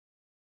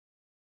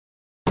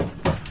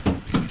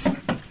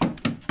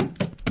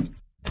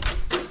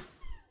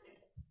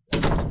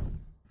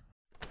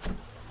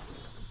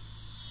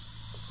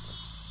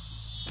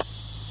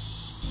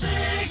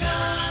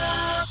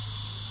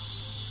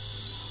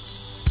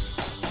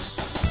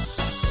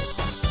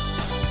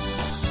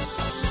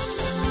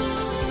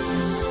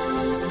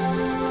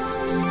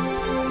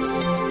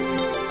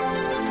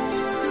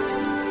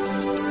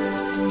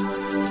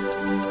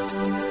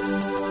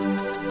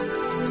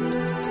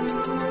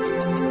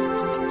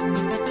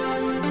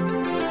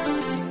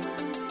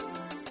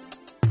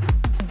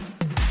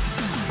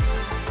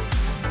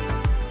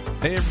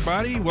Hey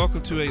everybody,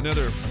 welcome to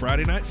another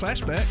Friday Night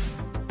Flashback.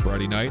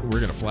 Friday night, we're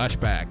going to flash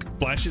back.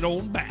 Flash it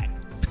on back.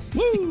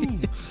 Woo!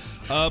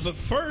 But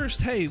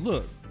first, hey,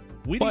 look,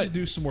 we need What? to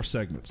do some more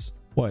segments.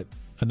 What?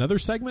 Another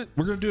segment?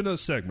 We're going to do another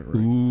segment, right?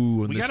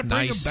 Ooh, We got to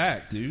bring them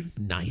back, dude.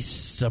 Nice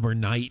summer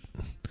night.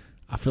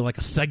 I feel like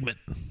a segment.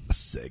 A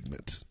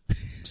segment.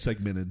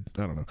 Segmented.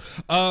 I don't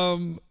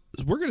know.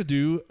 We're going to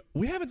do,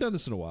 we haven't done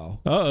this in a while.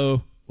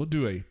 Uh-oh. We'll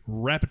do a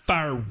rapid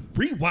fire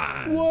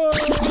rewind. Whoa!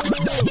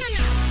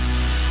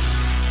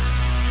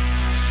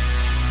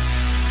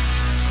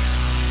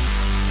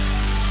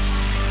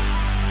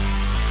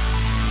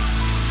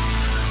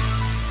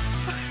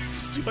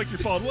 Just do like your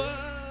phone. Whoa!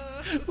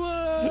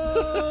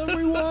 Whoa!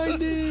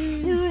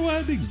 Rewinding. We're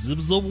rewinding. Zip,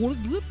 zip, whoop,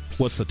 whoop.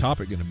 What's the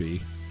topic going to be?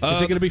 Is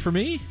it going to be for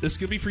me? This is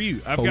going to be for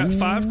you. I've got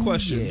 5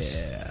 questions.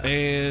 yeah.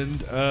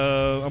 And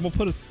I'm going to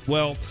put a...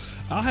 Well,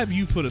 I'll have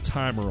you put a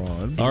timer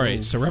on. All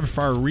right, so rapid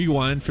fire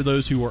rewind for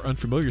those who are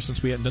unfamiliar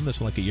since we hadn't done this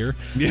in like a year.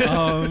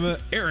 Yeah.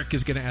 Eric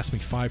is going to ask me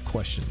 5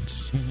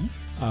 questions.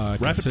 Rapid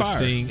fire.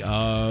 Consisting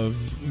of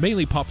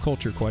mainly pop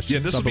culture questions. Yeah,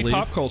 this I will be believe.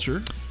 pop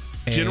culture.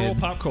 General And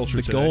pop culture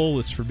The today. goal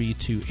is for me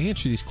to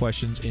answer these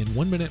questions in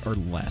 1 minute or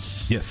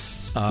less.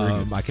 Yes.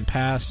 Very good. I can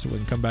pass. We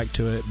can come back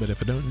to it. But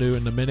if I don't do it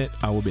in a minute,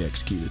 I will be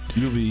executed.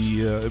 You'll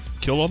be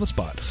killed on the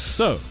spot.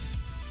 So,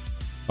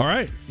 All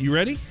right. You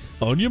ready?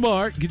 on your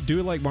mark, do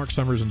it like Mark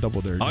Summers and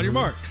Double Dare. On your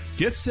mark.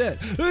 Get set.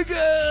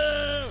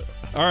 Go!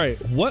 All right.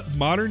 What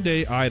modern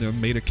day item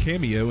made a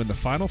cameo in the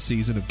final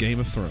season of Game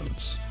of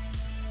Thrones?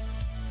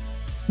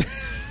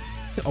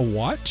 A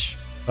watch?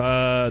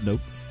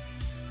 Nope.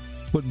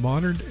 What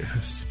modern...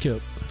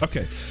 Skip.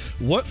 Okay.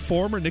 What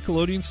former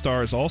Nickelodeon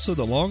star is also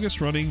the longest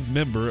running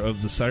member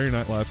of the Saturday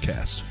Night Live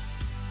cast?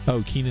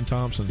 Oh, Kenan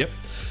Thompson. Yep.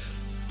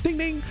 Ding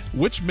ding.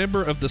 Which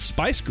member of the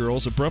Spice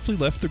Girls abruptly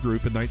left the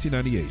group in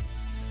 1998?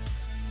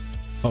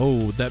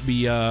 Oh, that'd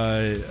be...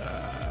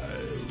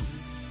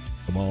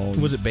 Come on.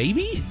 was it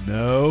Baby?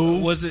 No.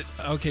 Was it...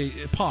 Okay,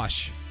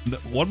 Posh. No,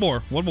 one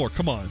more.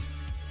 Come on.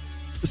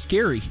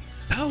 Scary.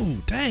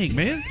 Oh, dang,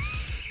 man.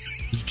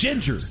 It's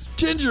Ginger.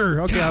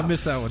 Ginger. Okay, I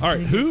missed that one. All right.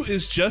 Who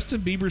is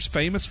Justin Bieber's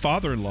famous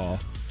father-in-law?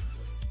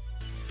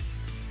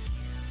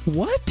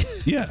 What?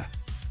 Yeah.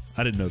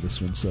 I didn't know this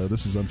one, so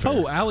this is unfair.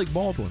 Oh, Alec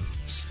Baldwin.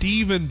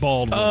 Stephen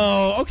Baldwin.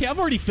 Oh, okay. I've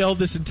already failed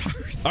this entire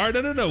thing. All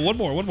right, no. One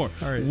more. All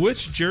right.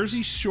 Which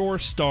Jersey Shore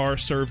star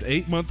served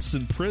 8 months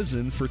in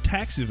prison for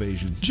tax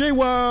evasion?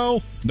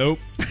 JWoww. Nope.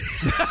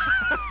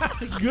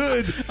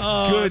 Good.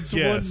 Good it's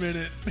guess. 1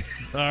 minute.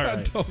 All right.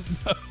 I don't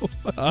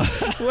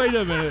know. Wait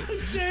a minute.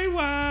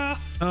 JWoww.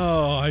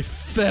 Oh, I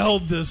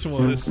failed this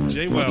one. Listen,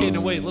 JWoww. Okay,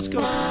 no, wait. Let's go.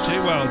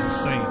 JWoww is a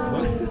saint.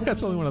 What?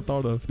 That's the only one I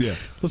thought of. Yeah.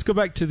 Let's go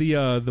back to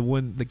the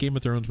one, the Game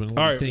of Thrones one. Let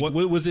me All right, think.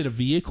 what- Was it a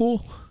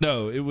vehicle?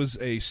 No, it was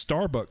a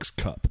Starbucks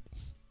cup.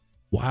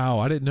 Wow,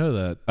 I didn't know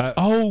that.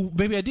 Oh,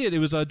 maybe I did. It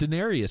was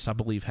Daenerys, I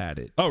believe, had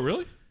it. Oh,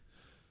 really?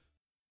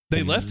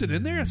 They left it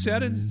in there? See, I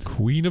didn't...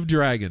 Queen of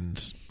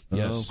Dragons.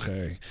 Yes.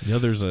 Okay. You know,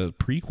 there's a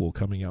prequel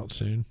coming out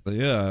soon.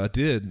 Yeah, I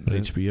did.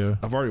 HBO.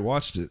 I've already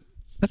watched it.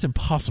 That's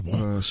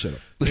impossible. Shut up.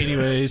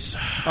 Anyways,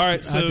 All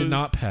right, so I did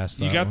not pass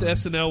that. You got the one.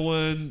 SNL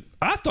one.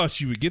 I thought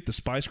you would get the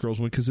Spice Girls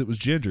one because it was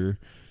Ginger.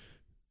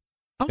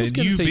 I was And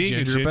going to you say being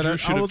Ginger, a but Ginger I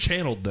should have was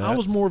channeled that. I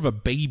was more of a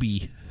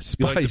baby Spice.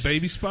 You like the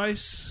Baby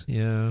Spice?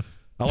 Yeah.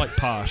 I like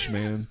Posh,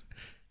 man.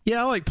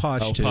 Yeah, I like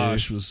Posh Oh, too.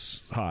 Posh was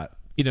hot.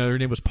 You know, her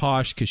name was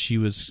Posh because she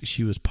was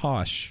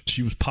posh.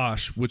 She was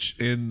posh, which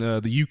in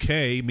the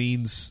UK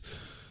means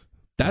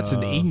That's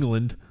in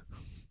England.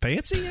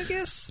 fancy, I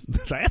guess.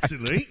 That's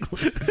in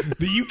England.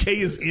 The UK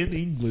is in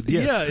England.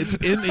 Yes. Yeah, it's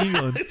in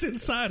England. It's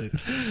inside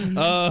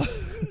it.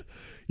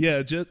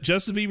 Yeah,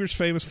 Justin Bieber's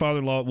famous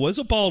father-in-law was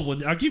a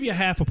Baldwin. I'll give you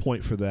half a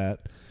point for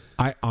that.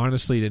 I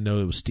honestly didn't know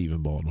it was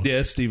Stephen Baldwin.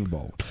 Yeah, Stephen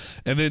Baldwin.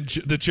 And then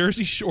the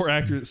Jersey Shore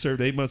actor that served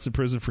 8 months in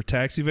prison for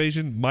tax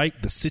evasion,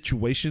 Mike the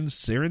Situation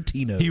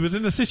Sarantino. He was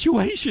in the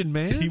situation,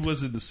 man. He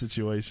was in the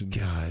situation.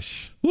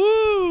 Gosh.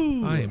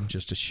 Woo! I am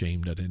just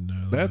ashamed I didn't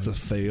know that. That's a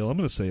fail. I'm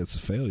going to say it's a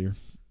failure.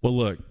 Well,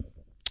 look.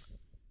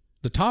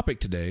 The topic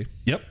today.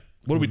 Yep.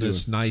 What are we doing?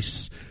 This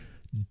nice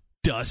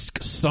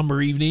dusk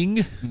summer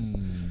evening.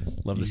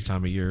 Love this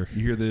time of year.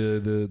 You hear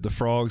the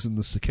frogs and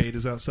the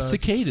cicadas outside?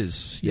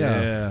 Cicadas.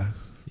 Yeah.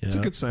 It's a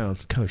Yeah. good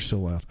sound. God, they're so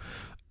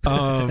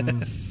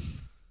loud.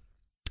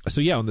 So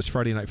yeah, on this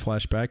Friday Night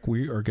Flashback,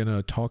 we are going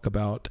to talk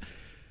about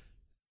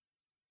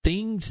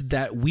things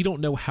that we don't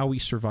know how we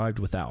survived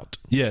without.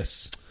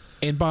 Yes.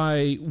 And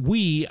by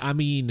we, I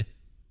mean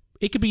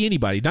it could be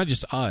anybody, not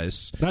just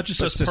us, Not just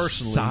but us personally.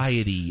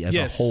 society as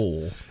Yes. a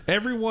whole.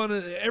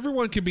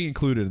 Everyone can be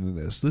included in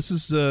this. This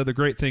is the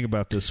great thing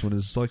about this one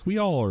is like we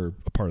all are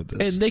a part of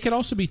this. And they could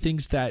also be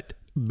things that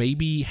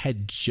maybe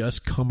had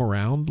just come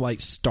around,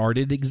 like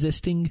started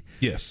existing,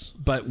 yes.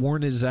 but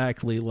weren't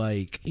exactly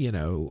like, you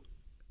know,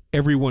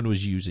 everyone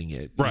was using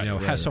it. Right, You know,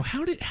 right, So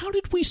how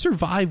did we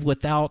survive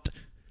without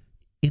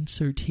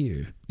insert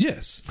here?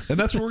 Yes. And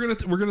that's what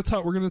we're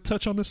gonna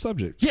touch on this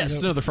subject. Yes, You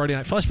know? another Friday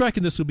Night Flashback,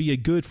 and this will be a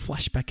good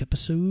flashback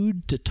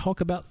episode to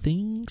talk about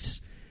things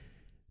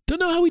Don't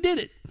know how we did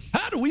it.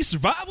 How do we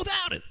survive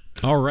without it?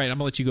 All right, I'm going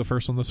to let you go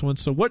first on this one.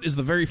 So what is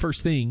the very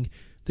first thing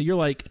that you're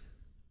like,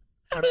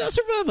 how did I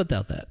survive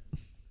without that?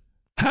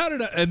 How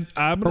did I? And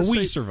I'm going to say,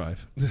 we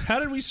survive. how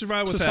did we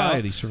survive without?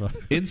 Society survive.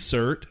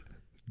 Insert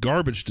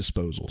garbage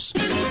disposals.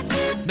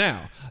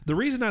 Now, the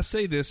reason I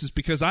say this is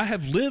because I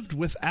have lived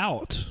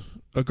without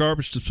a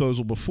garbage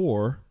disposal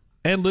before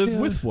and lived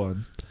with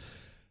one.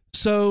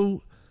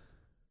 So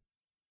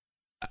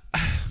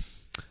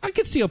I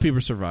can see how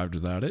people survived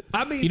without it.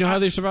 I mean, you know how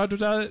they survived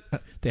without it?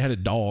 They had a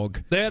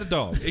dog. They had a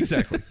dog,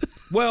 exactly.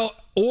 Well,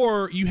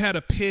 or you had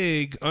a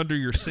pig under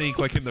your sink,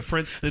 like in the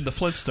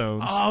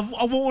Flintstones. Oh,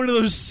 I want one of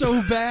those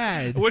so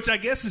bad. Which I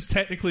guess is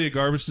technically a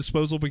garbage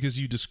disposal because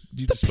you The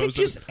dispose pig of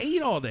just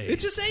ate all day. it.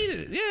 Just ate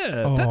it. Yeah,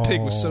 that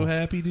pig was so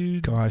happy,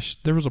 dude. Gosh,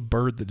 there was a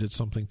bird that did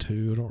something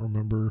too. I don't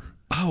remember.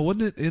 Oh,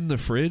 wasn't it in the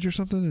fridge or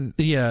something?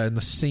 Yeah, in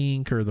the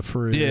sink or the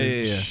fridge.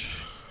 Yeah.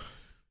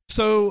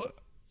 So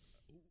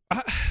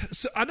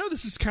I know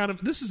this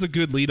is a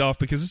good lead off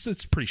because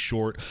it's pretty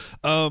short.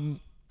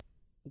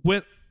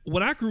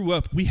 When I grew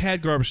up, we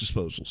had garbage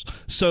disposals,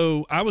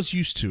 so I was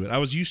used to it. I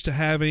was used to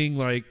having,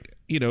 like,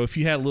 you know, if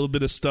you had a little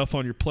bit of stuff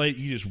on your plate,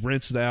 you just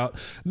rinse it out.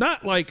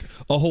 Not like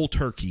a whole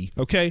turkey,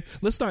 okay?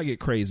 Let's not get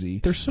crazy.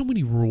 There's so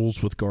many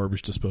rules with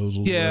garbage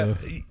disposals. Yeah.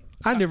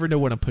 I never know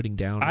what I'm putting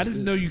down. I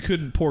didn't know you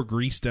couldn't pour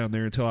grease down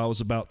there until I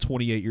was about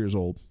 28 years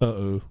old.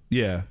 Uh-oh.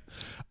 Yeah.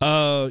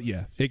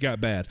 Yeah, it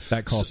got bad.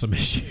 That caused some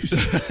issues.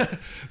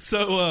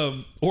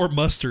 So, or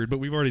mustard, but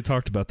we've already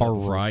talked about that. Or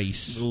before.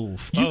 rice.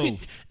 Oof.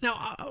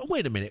 Now,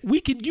 wait a minute.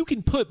 You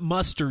can put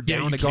mustard Yeah,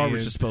 down you a garbage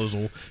can.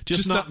 disposal,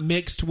 just not- not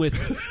mixed with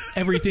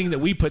everything that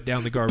we put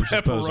down the garbage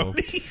disposal.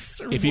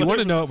 Pepperonis or If you want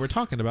to whatever. know what we're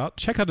talking about,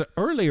 check out an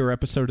earlier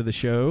episode of the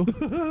show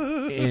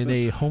in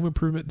a home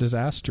improvement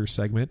disaster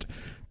segment.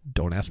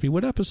 Don't ask me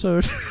what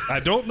episode. I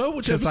don't know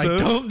which Because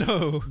episode. I don't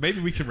know. Maybe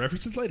we can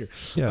reference it later.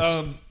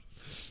 Yes.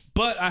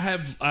 But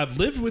I've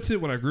lived with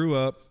it when I grew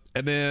up,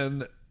 and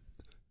then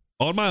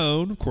on my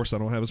own. Of course, I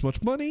don't have as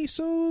much money,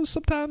 so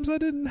sometimes I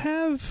didn't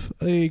have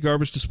a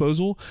garbage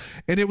disposal,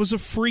 and it was a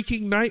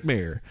freaking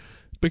nightmare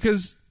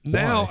because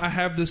now Why? I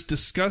have this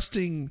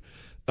disgusting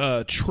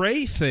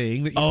tray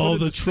thing that you Oh, put in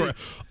the the tray. sink.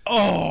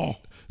 Oh,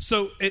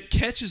 So it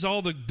catches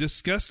all the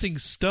disgusting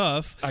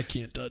stuff. I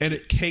can't touch And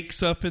it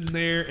cakes up in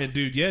there, and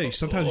dude, yeah.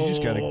 Sometimes you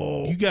just gotta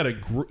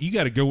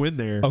go in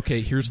there.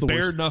 Okay, here's the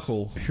bare worst.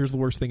 knuckle. Here's the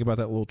worst thing about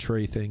that little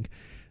tray thing.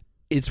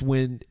 It's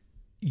when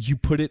you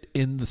put it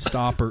in the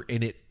stopper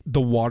and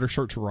the water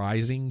starts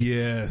rising.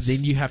 Yes.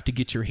 Then you have to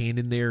get your hand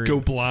in there. Go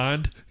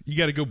blind. You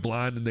got to go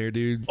blind in there,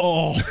 dude.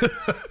 Oh,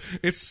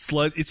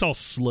 It's all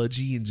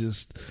sludgy and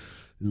just.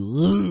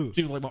 dude,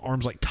 like my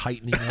arms like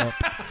tightening up.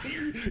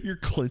 You're I'm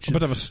clenching. about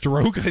to have a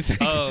stroke, I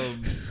think.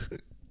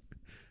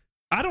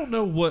 I don't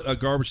know what a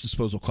garbage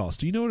disposal costs.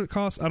 Do you know what it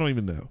costs? I don't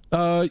even know.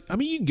 I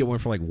mean, you can get one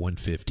for like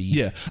 $150.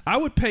 Yeah, I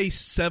would pay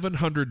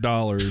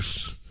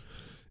 $700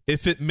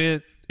 if it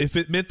meant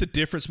the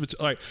difference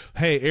between, like,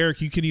 hey,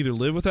 Eric, you can either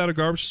live without a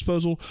garbage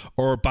disposal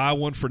or buy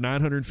one for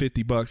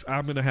 $950.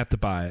 I'm gonna have to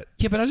buy it.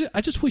 Yeah, but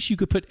I just wish you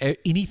could put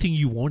anything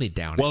you wanted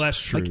down. Well, it. that's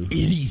true. Like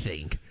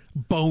anything,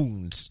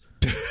 bones,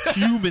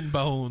 human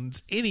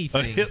bones,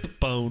 anything. A hip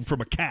bone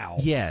from a cow.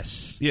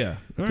 Yes. Yeah.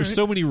 All There's right.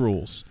 so many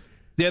rules.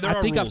 Yeah, there I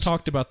are think rules. I've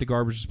talked about the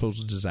garbage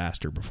disposal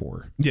disaster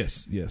before,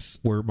 Yes.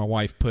 where my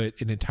wife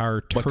put an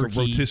entire Like turkey. a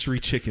rotisserie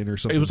chicken or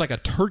something. It was like a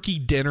turkey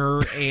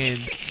dinner and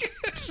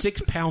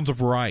 6 pounds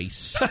of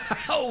rice.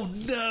 oh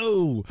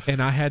no.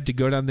 And I had to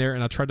go down there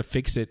and I tried to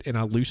fix it and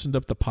I loosened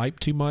up the pipe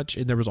too much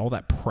and there was all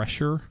that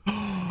pressure.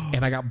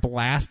 And I got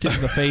blasted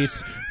in the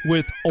face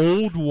with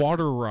old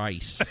water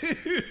rice.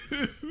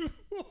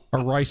 Or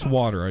rice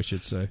water, I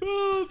should say.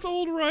 Oh, it's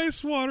old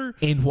rice water.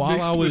 And while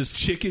mixed I with was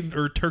chicken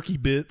or turkey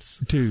bits.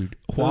 Dude,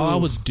 while I Oh.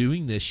 was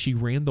doing this, she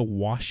ran the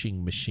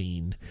washing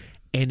machine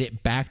and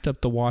it backed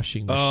up the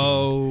washing machine.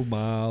 Oh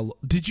my!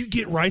 Did you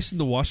get rice in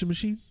the washing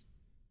machine?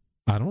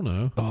 I don't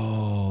know.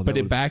 Oh, But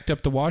it backed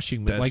up the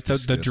washing, That's like the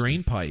disgusting.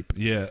 drain pipe.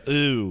 Yeah.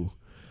 Ew.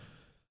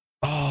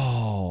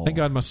 Oh. Thank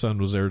God my son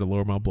was there to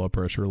lower my blood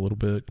pressure a little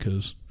bit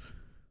because,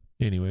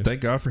 anyways.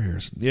 Thank God for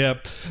Harrison. Yeah.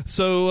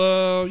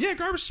 So, yeah,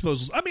 garbage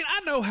disposals. I mean,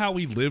 I know how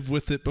we lived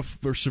with it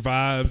or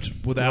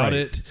survived without Right.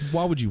 it.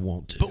 Why would you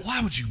want to? But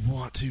why would you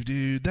want to,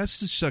 dude? That's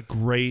just a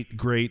great,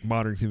 great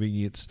modern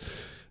convenience.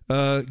 Get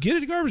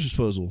a garbage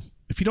disposal.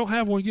 If you don't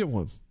have one, get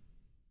one.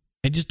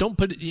 And just don't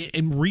put it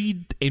and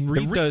read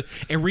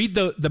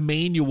the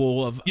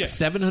manual of Yeah.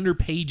 700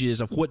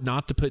 pages of what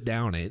not to put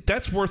down it.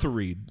 That's worth a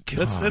read.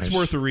 That's Gosh.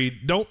 worth a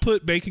read. Don't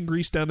put bacon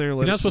grease down there and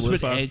let You're it not supposed to put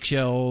solidify.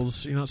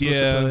 eggshells. You're not supposed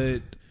Yeah.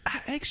 to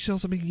put.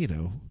 Eggshells. I mean, you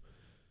know,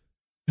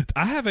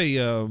 I have a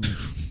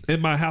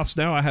in my house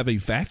now. I have a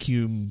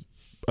vacuum,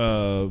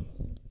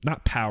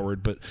 not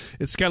powered, but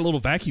it's got a little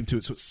vacuum to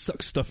it, so it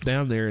sucks stuff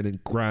down there and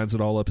it grinds it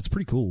all up. It's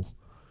pretty cool.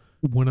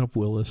 One up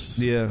Willis.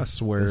 Yeah, I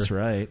swear. that's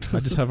right. I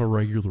just have a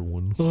regular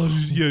one.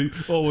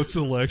 It's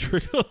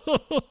electric.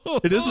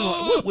 It isn't.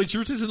 What,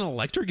 yours isn't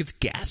electric? It's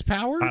gas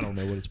powered. I don't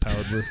know what it's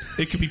powered with.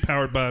 It could be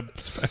powered by.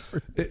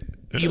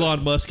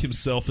 Elon Musk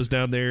himself is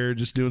down there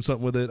just doing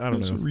something with it. I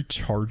don't It's a know.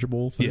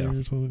 rechargeable thing Yeah.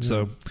 or something.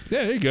 So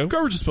yeah, there you go.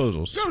 garbage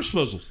disposals. Garbage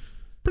disposal.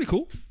 Pretty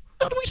cool.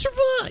 How do we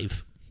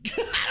survive?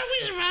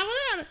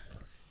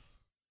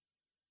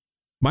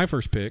 My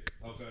first pick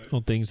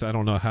on things I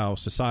don't know how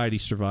society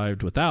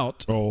survived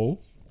without. Oh,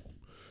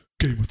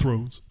 Game of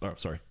Thrones. Oh,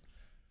 sorry.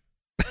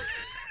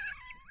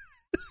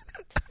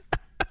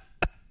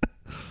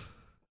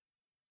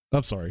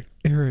 I'm sorry,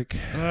 Eric.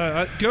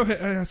 Go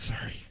ahead.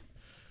 Sorry.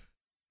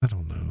 I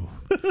don't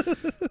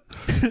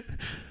know.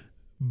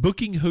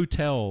 Booking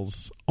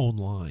hotels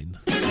online.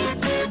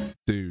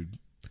 Dude.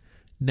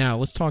 Now,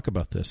 let's talk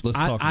about this. Let's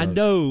talk I about it.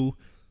 know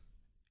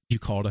you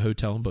called a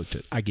hotel and booked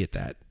it. I get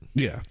that.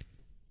 Yeah.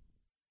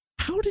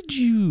 How did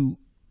you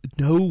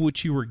know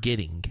what you were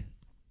getting?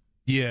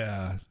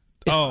 Yeah.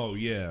 Oh,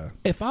 yeah.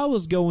 If I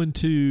was going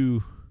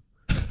to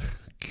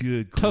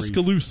Good grief.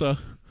 Tuscaloosa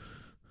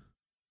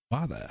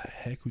Why the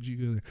heck would you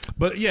go there?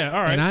 But yeah,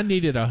 all right. and I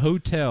needed a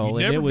hotel, You've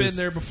and never it was been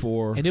there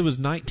before. and it was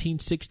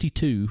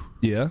 1962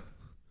 Yeah.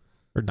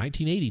 or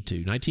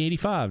 1982,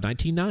 1985,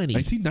 1990,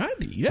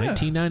 1990. Yeah.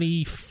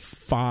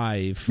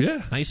 1995,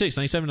 Yeah. 96,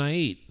 97,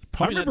 98. I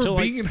Probably not remember till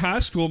being in high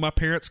school, my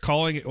parents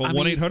calling it a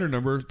 1-800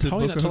 number to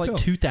probably book not a till hotel.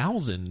 like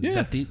 2000 Yeah.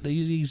 that they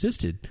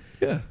existed.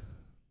 Yeah.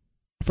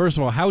 First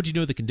of all, how would you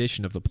know the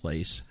condition of the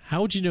place?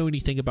 How would you know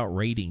anything about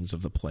ratings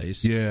of the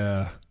place?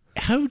 Yeah.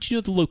 How would you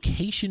know the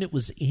location it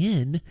was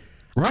in?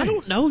 Right. I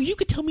don't know. You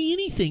could tell me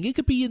anything. It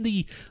could be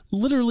in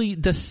literally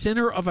the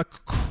center of a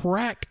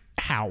crack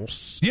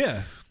house.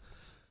 Yeah.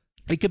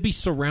 It could be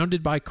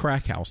surrounded by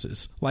crack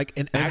houses, like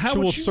an And how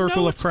actual would you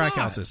circle know of it's crack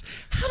not? houses.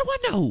 How do I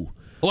know?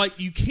 Like,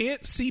 you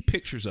can't see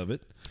pictures of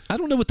it. I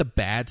don't know what the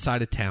bad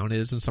side of town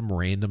is in some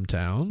random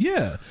town.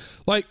 Yeah.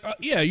 Like,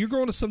 you're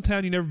going to some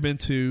town you've never been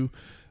to.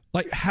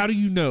 Like, how do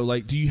you know?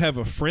 Like, do you have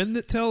a friend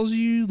that tells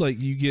you? Like,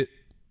 you get...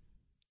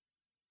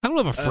 I don't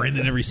have a friend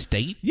in every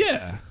state.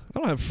 Yeah. I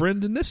don't have a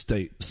friend in this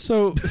state.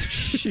 So,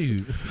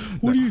 shoot.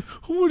 What do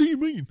you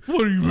mean? What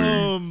do you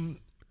mean?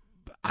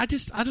 I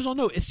just don't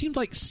know. It seemed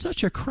like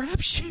such a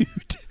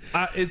crapshoot.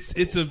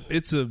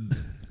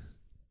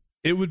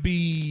 It would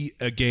be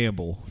a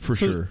gamble for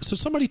sure. So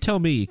somebody tell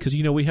me, because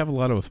we have a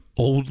lot of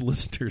old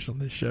listeners on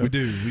this show. We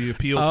do. We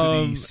appeal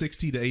to the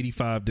 60 to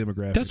 85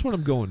 demographic. That's what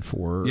I'm going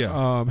for. Yeah.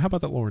 How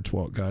about that Lawrence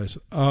Walk, guys?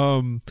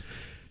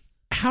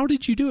 How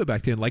did you do it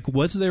back then? Like,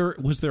 was there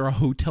a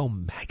hotel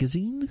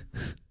magazine?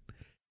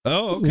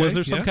 Oh, okay. Was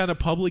there some kind of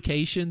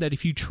publication that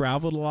if you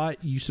traveled a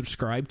lot, you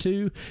subscribed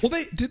to? Well,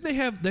 they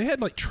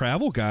had like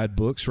travel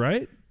guidebooks,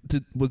 right?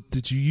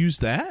 Did you use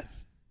that?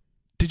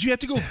 Did you have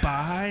to go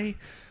buy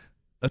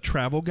a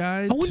travel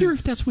guide? I wonder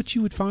if that's what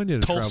you would find in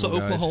a Tulsa, travel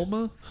guide.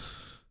 Oklahoma.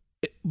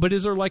 But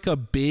is there like a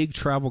big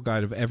travel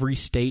guide of every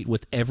state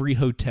with every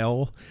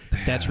hotel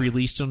that's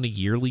released on a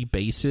yearly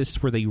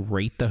basis where they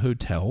rate the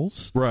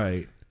hotels?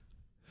 Right.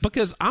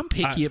 Because I'm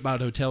picky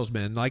about hotels,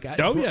 man. Like,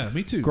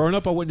 Me too. Growing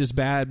up, I wasn't as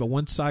bad, but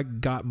once I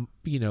got,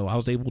 I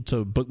was able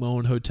to book my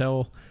own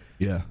hotel.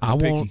 Yeah, I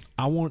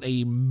want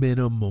a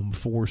minimum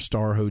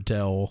 4-star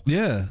hotel.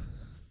 Yeah,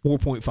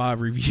 4.5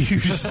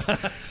 reviews.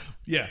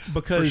 yeah,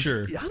 Because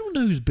for sure. I don't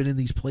know who's been in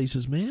these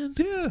places, man.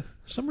 Yeah,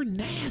 Some are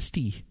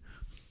nasty.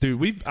 dude.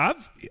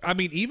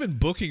 Even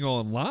booking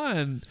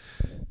online,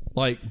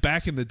 like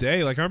back in the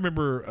day. Like I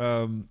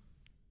remember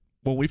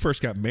when we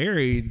first got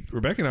married,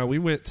 Rebecca and I, we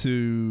went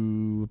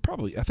to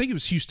I think it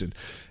was Houston,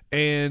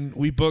 and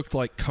we booked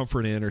like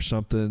Comfort Inn or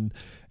something,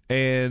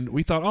 and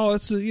we thought, oh,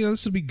 this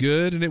would be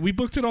good, and we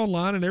booked it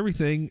online and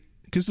everything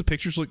because the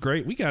pictures looked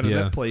great. We got in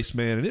that place,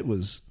 man, and it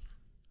was,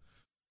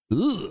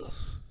 ugh.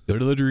 Go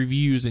to the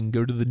reviews and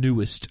go to the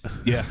newest.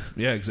 Yeah,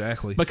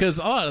 exactly. Because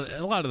a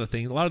lot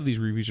of these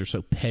reviews are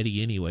so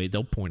petty anyway.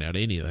 They'll point out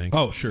anything.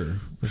 Oh, sure.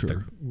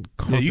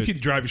 Yeah, you could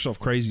drive yourself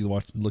crazy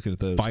looking at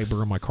those.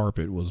 Fiber on my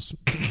carpet was.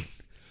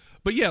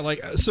 But yeah,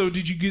 like, so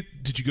did you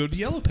go to the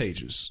Yellow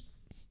Pages?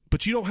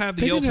 But you don't have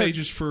the Yellow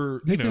Pages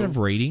for They didn't have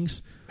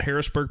ratings.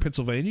 Harrisburg,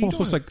 Pennsylvania.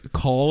 Also, it's like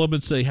call them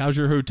and say, "How's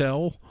your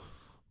hotel?"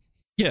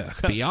 Yeah,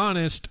 Be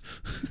honest.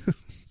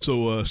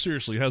 So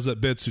seriously, how's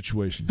that bed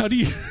situation? How do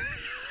you?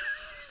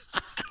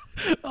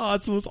 Oh,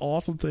 it's the most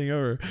awesome thing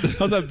ever.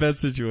 How's that bed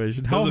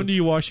situation? How often do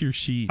you wash your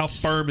sheets? How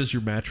firm is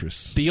your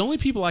mattress? The only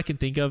people I can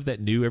think of that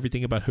knew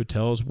everything about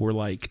hotels were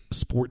like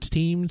sports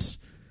teams.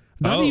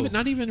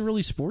 Not even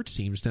really sports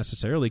teams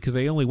necessarily, because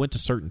they only went to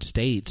certain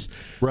states.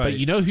 Right. But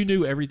you know who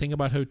knew everything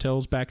about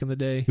hotels back in the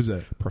day? Who's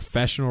that?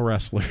 Professional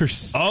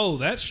wrestlers. Oh,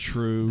 that's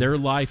true. Their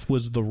life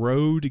was the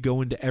road to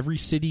go into every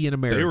city in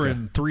America. They were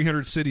in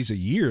 300 cities a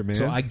year, man.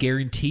 So I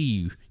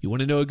guarantee you want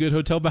to know a good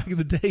hotel back in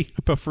the day?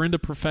 Befriend a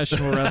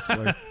professional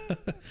wrestler.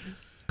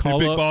 Call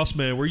Big up. Boss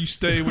Man, where you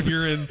stay when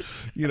you're in,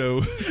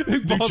 New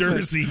Boss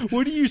Jersey. Man,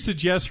 what do you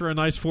suggest for a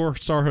nice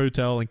 4-star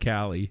hotel in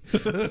Cali?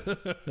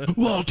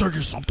 Well, I'll tell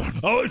you something.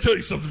 I want to tell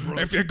you something, bro.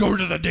 If you go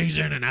to the Days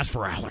Inn and ask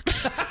for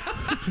Alex,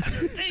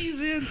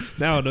 Days in.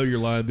 Now I know you're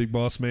lying, Big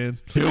Boss Man.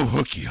 he'll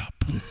hook you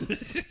up.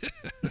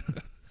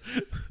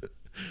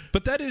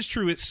 But that is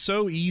true. It's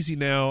so easy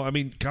now. I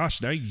mean,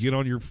 gosh, now you get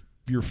on your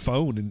your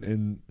phone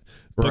and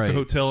book Right. a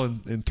hotel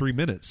in 3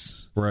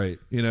 minutes. Right.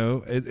 You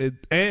know,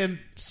 and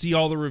see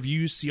all the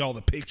reviews, see all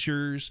the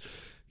pictures.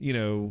 You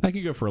know, I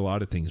could go for a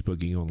lot of things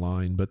booking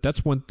online, but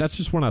that's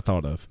just one I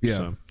thought of. Yeah.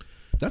 So.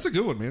 that's a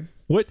good one, man.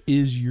 What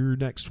is your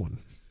next one?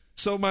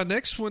 So my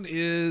next one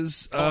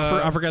is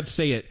I forgot to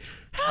say it.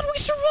 How do we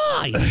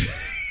survive?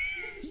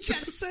 you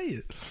gotta say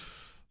it.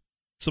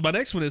 So my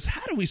next one is,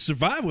 how do we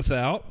survive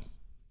without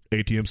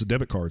ATMs and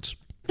debit cards?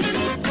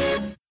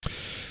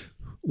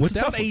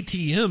 Without tough one.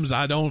 ATMs,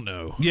 I don't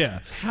know. Yeah.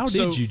 How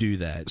did you do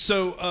that?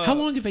 So How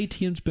long have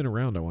ATMs been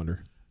around, I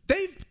wonder?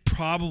 they've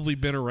probably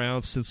been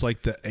around since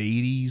like the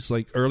 80s,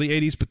 like early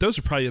 80s, but those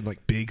are probably in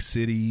like big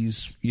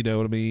cities. You know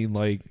what I mean?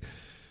 Like,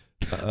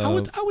 I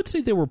would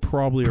say they were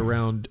probably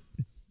around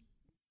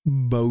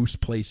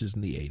most places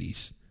in the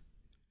 80s.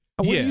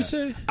 What do you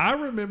say? I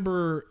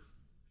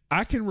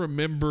can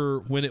remember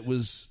when it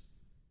was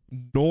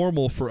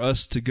normal for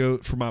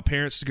my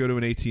parents to go to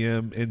an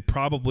ATM in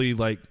probably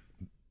like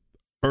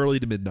early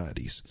to mid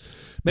 90s,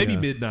 maybe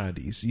mid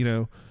 90s, you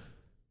know.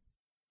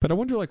 But I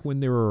wonder like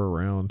when they were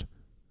around.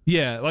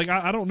 Yeah, like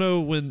I don't know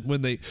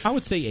when they. I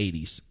would say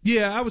 80s.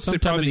 Yeah, I would say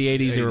Sometime in probably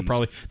the 80s,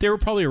 they were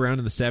probably around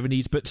in the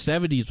 70s, but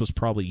 70s was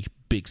probably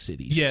big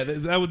cities. Yeah,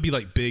 that would be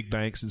like big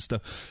banks and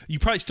stuff. You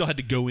probably still had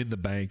to go in the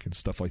bank and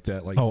stuff like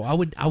that. Like, Oh, I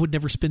would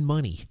never spend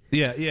money.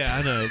 yeah,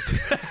 I know.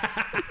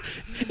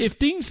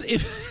 If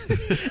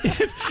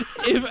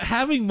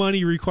having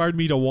money required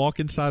me to walk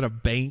inside a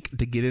bank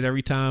to get it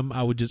every time,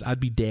 I'd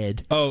be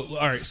dead. Oh,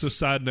 all right. So,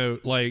 side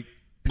note, like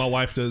my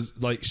wife does,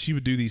 like she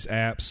would do these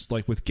apps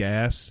like with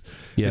gas.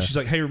 Yeah. And she's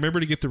like, "Hey,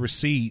 remember to get the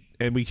receipt,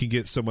 and we can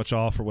get so much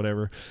off or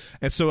whatever."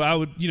 And so I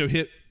would,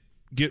 hit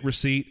get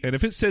receipt, and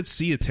if it said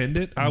 "see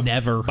attendant," I would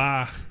Never.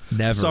 buy.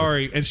 Never.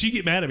 Sorry, and she'd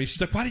get mad at me. She's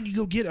like, "Why didn't you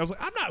go get it?" I was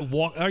like, "I'm not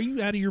walking. Are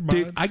you out of your mind?"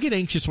 Dude, I get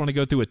anxious when I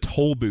go through a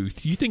toll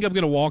booth. You think I'm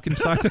going to walk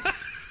inside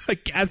a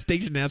gas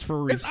station and ask for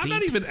a receipt? I'm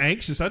not even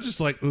anxious. I'm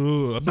just like,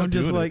 ugh, I'm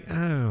just doing like, it.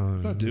 I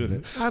don't know. Not doing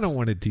it. I don't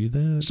want to do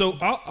that. So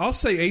I'll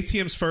say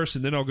ATMs first,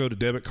 and then I'll go to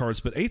debit cards.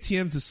 But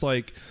ATMs, it's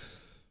like,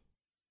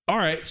 all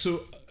right,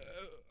 so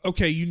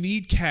okay, you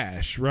need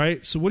cash,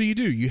 right? So what do?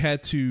 You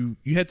had to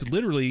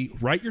literally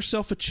write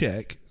yourself a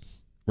check,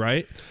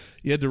 right?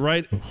 You had to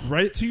write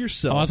it to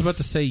yourself. Oh, I was about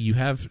to say you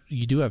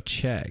do have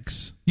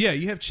checks. Yeah,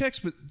 you have checks,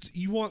 but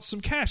you want some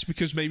cash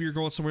because maybe you're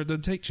going somewhere that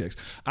doesn't take checks.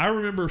 I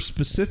remember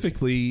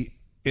specifically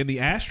in the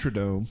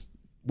Astrodome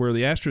where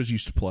the Astros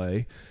used to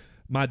play,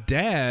 my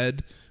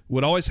dad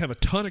would always have a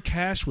ton of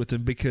cash with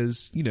him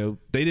because,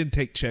 they didn't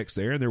take checks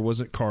there and there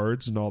wasn't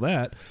cards and all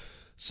that.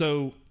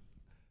 So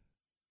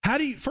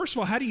first of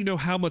all, how do you know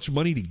how much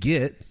money to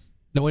get?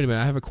 No, wait a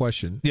minute. I have a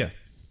question. Yeah.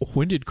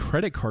 When did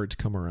credit cards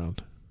come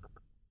around?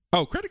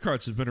 Oh, credit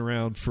cards have been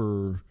around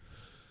for...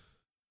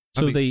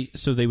 So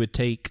they would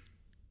take...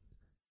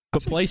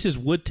 But places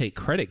would take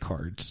credit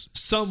cards.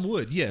 Some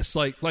would, yes.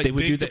 Like they would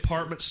big do that,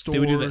 department stores. They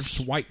would do that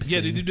swipe thing. Yeah,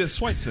 they do that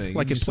swipe thing.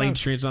 Like in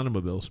Planes, Trains, and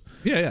Automobiles.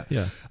 Yeah.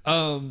 You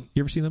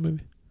ever seen that movie?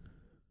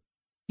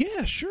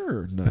 Yeah,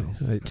 sure. No.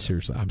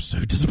 Seriously, I'm so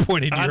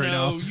disappointed in you I right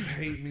know, now. you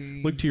hate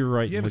me. Look to your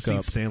right You and haven't look seen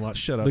up. Sandlot.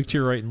 Shut up. Look to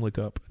your right and look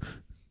up.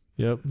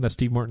 Yep, that's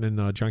Steve Martin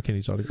and John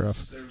Kennedy's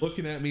autograph. They're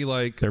looking at me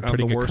like They're I'm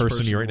putting the a worst curse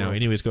person on you right in the now. world.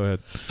 Anyways, go ahead.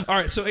 All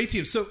right, so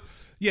ATM. So,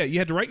 yeah, you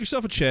had to write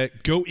yourself a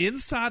check, go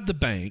inside the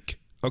bank,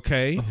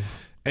 okay,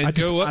 and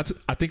I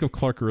think of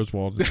Clark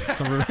Griswold.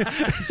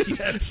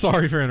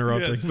 Sorry for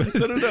interrupting.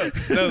 Yeah.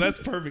 No, that's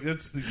perfect.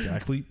 That's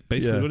exactly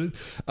basically what it is.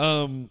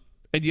 And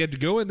you had to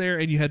go in there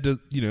and you had to,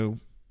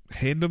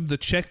 hand them the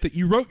check that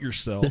you wrote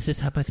yourself. This is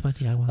how much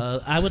money I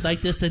want. I would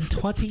like this in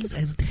 20s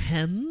and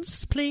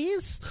 10s,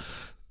 please.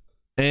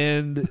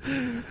 And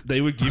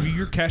they would give you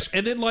your cash.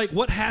 And then, like,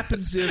 what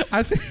happens if...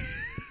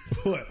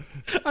 What?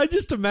 I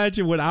just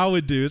imagine what I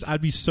would do is I'd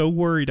be so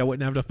worried I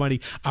wouldn't have enough money.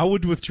 I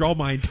would withdraw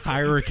my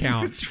entire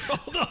account. Withdraw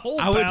the whole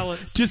I would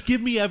balance. just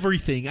give me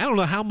everything. I don't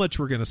know how much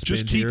we're going to spend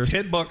Just keep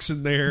here. $10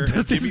 in there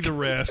and give me the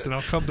rest, and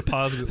I'll come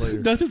deposit it later.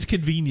 Nothing's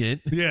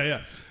convenient.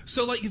 Yeah.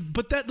 So, like,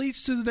 but that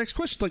leads to the next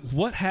question. Like,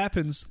 what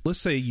happens? Let's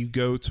say you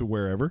go to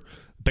wherever,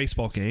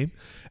 baseball game,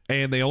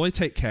 and they only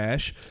take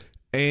cash,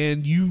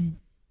 and you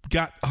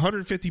got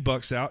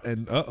 $150 out,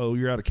 and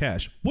you're out of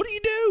cash. What do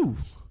you do?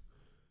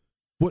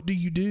 What do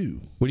you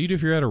do? What do you do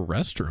if you're at a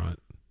restaurant?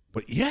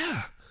 But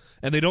yeah,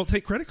 and they don't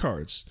take credit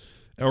cards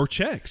or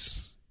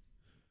checks.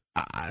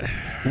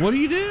 What do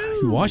you do?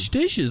 You wash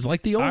dishes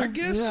like the old. I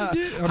guess you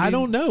did. I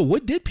don't know.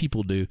 What did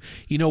people do?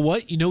 You know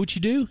what? You know what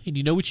you do? And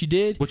you know what you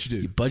did? What you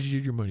do? You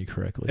budgeted your money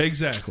correctly.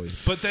 Exactly.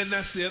 But then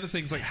that's the other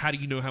thing. Is like, how do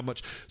you know how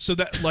much? So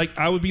that, like,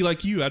 I would be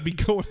like you. I'd be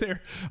going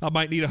there. I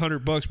might need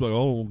 $100. But like,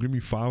 oh, give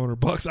me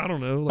 $500. I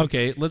don't know. Like,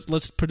 Okay,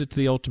 let's put it to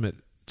the ultimate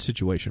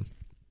situation.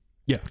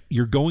 yeah.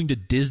 You're going to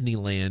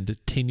Disneyland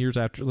 10 years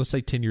after, let's say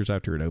 10 years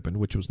after it opened,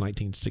 which was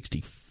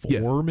 1964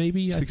 Yeah.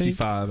 maybe, I think.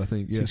 65, I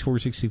think. Yeah. 64,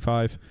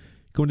 65.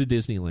 Going to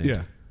Disneyland.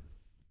 Yeah.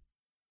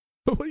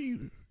 What do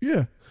you?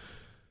 Yeah.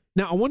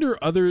 Now I wonder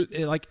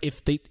like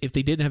if they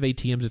didn't have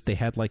ATMs, if they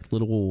had like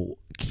little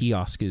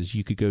kiosks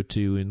you could go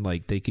to and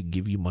like they could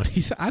give you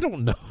money. I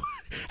don't know.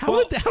 How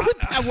would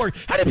that work?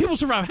 How did people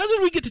survive? How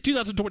did we get to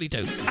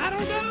 2022? I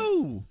don't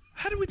know.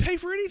 How did we pay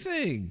for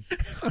anything?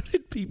 How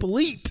did people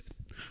eat?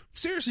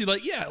 Seriously,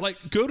 like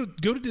go to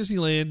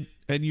Disneyland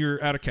and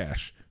you're out of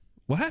cash.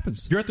 What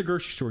happens? You're at the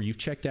grocery store. You've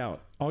checked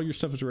out. All your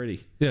stuff is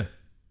ready. Yeah.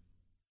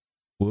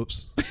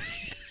 Whoops.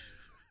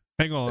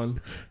 Hang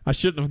on. I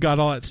shouldn't have got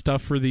all that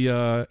stuff for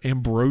the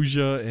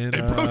ambrosia and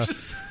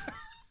Ambrosia.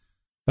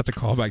 that's a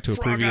callback to a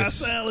Frog eye previous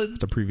salad.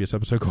 It's a previous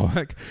episode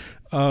callback.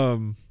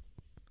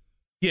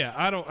 Yeah,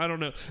 I don't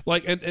know.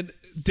 Like and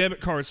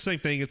debit cards, same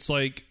thing. It's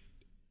like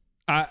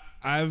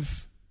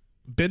I've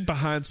been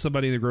behind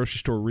somebody in the grocery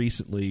store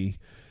recently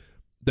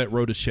that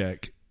wrote a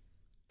check,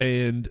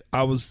 and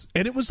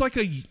it was like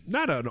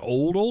not an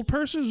old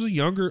person, it was a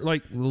younger,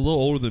 like a little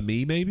older than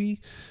me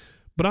maybe,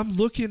 but I'm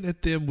looking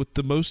at them with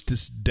the most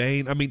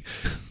disdain. I mean,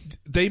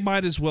 they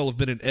might as well have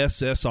been an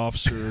SS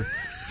officer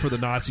for the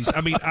Nazis.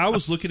 I mean, I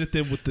was looking at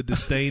them with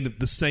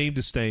the same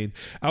disdain.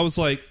 I was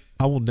like,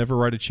 I will never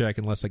write a check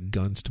unless a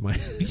gun's to my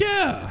head.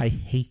 Yeah. I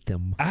hate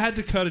them. I had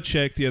to cut a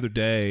check the other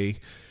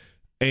day,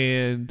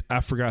 and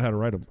I forgot how to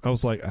write them. I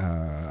was like,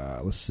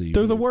 let's see.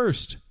 They're the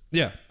worst.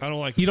 Yeah, I don't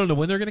like them. You don't know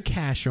when they're going to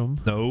cash them.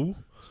 No.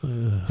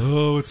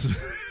 It's...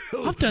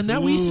 I've done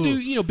that. We used to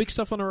do, big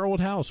stuff on our old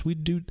house.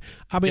 We'd do...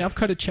 I've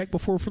cut a check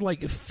before for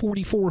like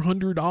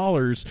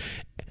 $4,400.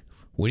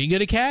 When are you going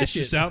to cash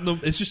it? It's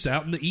just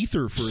out in the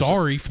ether.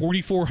 Sorry,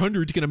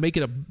 $4,400 is going to make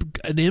it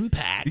an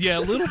impact. Yeah,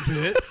 a little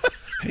bit.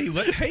 Hey,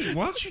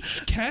 why don't you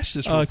cash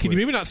this real quick? Can you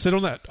maybe not sit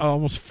on that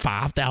almost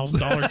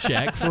 $5,000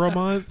 check for a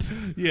month?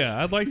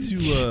 Yeah, I'd like to...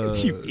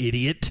 you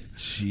idiot.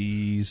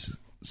 Jeez.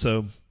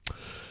 So,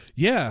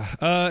 yeah,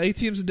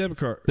 ATMs and debit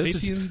cards.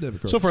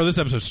 So far, this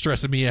episode's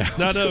stressing me out.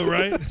 I know,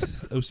 right?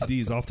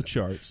 OCD is off the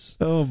charts.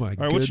 Oh, my goodness.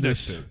 All right, what's your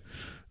next thing?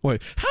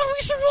 Wait, how do we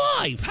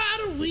survive? How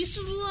do we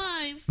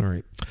survive? All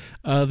right.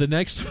 The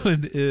next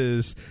one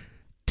is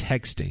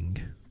texting.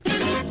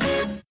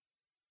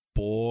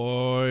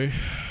 Boy...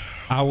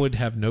 I would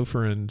have no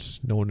friends.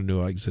 No one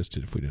knew I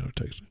existed if we didn't have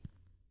texting,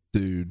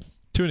 dude.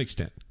 To an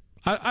extent,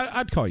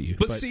 I'd call you.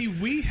 But see,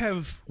 we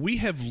have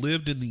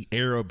lived in the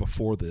era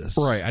before this,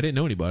 right? I didn't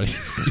know anybody.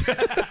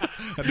 I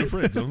have no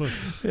friends. I don't know.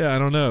 Yeah, I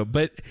don't know.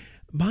 But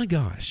my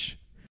gosh,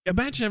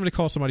 imagine having to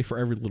call somebody for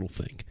every little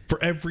thing.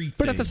 For everything.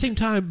 But at the same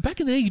time, back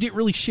in the day, you didn't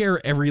really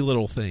share every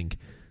little thing.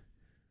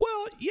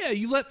 Well, yeah,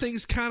 you let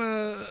things kind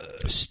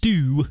of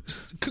stew,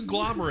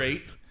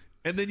 conglomerate.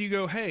 And then you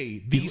go,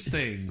 hey, these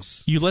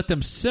things. You let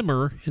them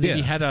simmer, and then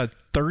you had a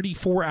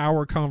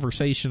 34-hour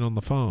conversation on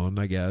the phone,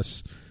 I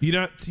guess.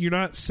 You're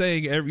not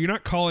saying you're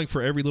not calling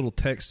for every little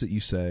text that you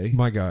say.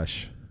 My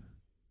gosh.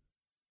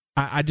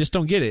 I just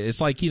don't get it.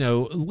 It's like,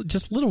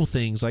 just little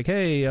things like,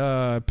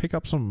 hey, pick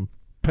up some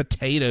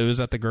potatoes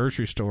at the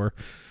grocery store.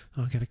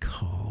 Oh, I got to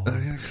call.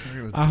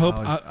 I hope.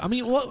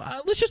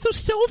 Let's just throw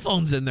cell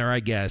phones in there, I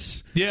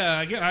guess.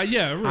 Yeah,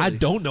 yeah. Really. I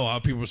don't know how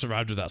people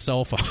survived without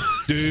cell phones,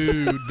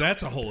 dude.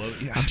 That's a whole other.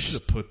 Yeah, I should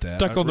have put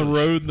that. Stuck on the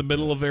road in the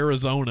middle of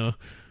Arizona,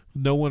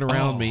 no one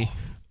around me.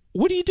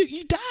 What do?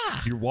 You die.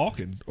 You're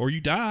walking, or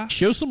you die.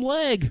 Show some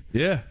leg.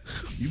 Yeah,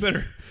 you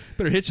better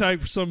hitchhike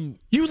for some.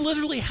 You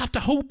literally have to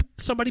hope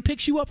somebody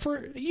picks you up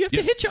you have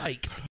to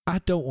hitchhike. I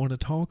don't want to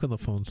talk on the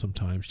phone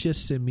sometimes.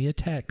 Just send me a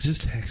text.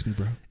 Just text me,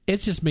 bro.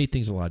 It's just made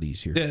things a lot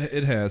easier. Yeah,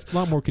 it has. A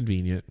lot more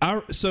convenient.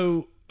 This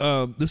is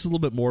a little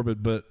bit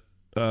morbid, but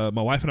my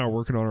wife and I were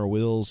working on our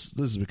wills.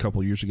 This is a couple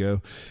of years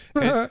ago.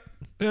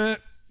 And,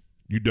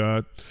 you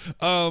died.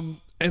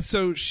 And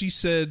so she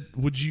said,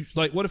 "Would you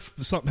what if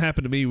something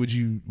happened to me? Would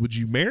you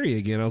marry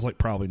again?" I was like,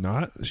 "Probably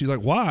not." She's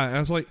like, "Why?" I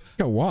was like,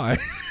 yeah, "Why?"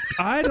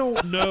 I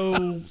don't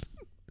know.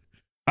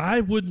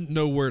 I wouldn't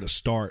know where to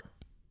start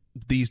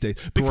these days.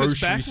 Because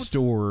grocery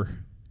store,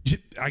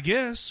 I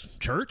guess,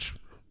 church,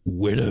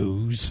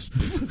 widows,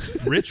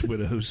 rich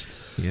widows.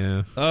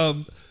 Yeah.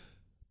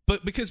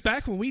 But because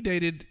back when we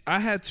dated, I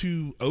had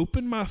to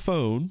open my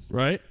phone,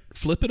 right,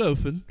 flip it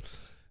open,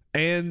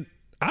 and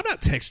I'm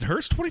not texting her.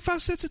 It's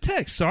 25 cents a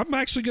text. So I'm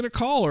actually going to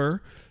call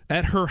her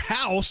at her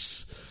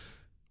house,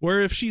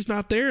 where if she's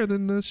not there,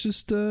 then that's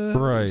just...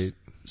 right.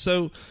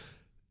 So,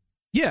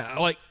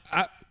 yeah,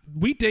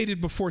 we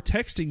dated before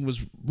texting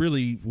was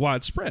really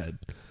widespread.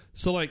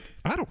 So, I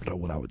don't know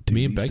what I would do.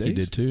 Me and these Becky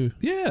days. did, too.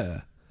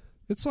 Yeah.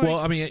 It's like... Well,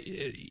 I mean,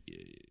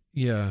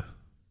 yeah.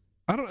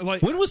 I don't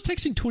when was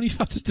texting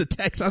 25 cents a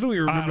text? I don't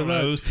even remember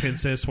that. It was 10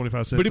 cents,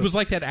 25 cents. But it was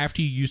like that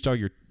after you used all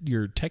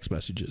your text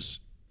messages.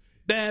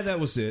 Nah, that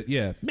was it.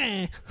 Yeah.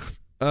 Nah.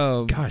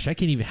 Gosh, I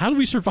can't even. How do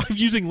we survive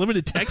using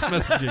limited text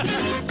messaging?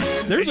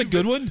 There's a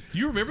good one.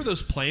 You remember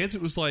those plans?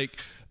 It was like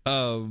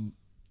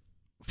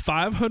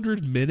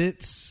 500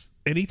 minutes,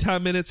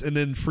 anytime minutes, and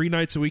then free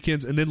nights and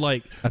weekends, and then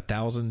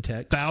 1,000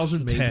 texts.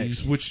 1,000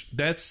 texts, which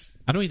that's.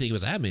 I don't even think it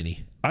was that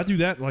many. I do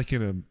that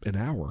in an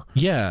hour.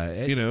 Yeah,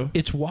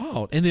 it's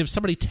wild. And then if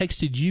somebody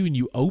texted you and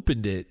you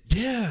opened it,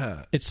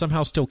 yeah, it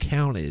somehow still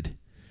counted.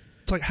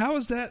 It's like, how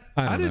is that?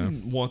 I don't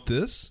didn't want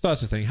this. So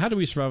that's the thing. How do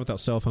we survive without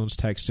cell phones,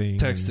 texting?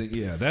 Texting,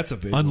 yeah, that's a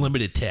big one.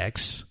 Unlimited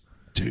texts.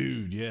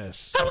 Dude,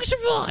 yes. How do we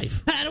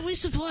survive? How do we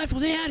survive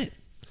without it?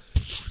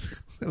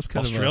 That was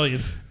kind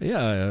Australian.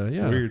 Yeah.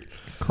 Weird.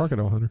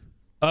 Crocodile hunter.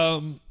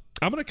 I'm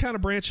going to kind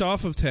of branch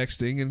off of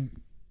texting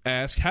and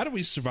ask, how do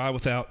we survive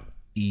without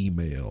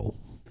email?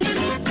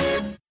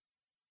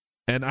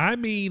 And I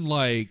mean,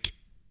 like...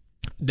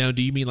 Now,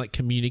 do you mean like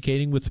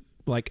communicating with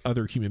like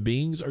other human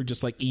beings, or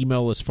just like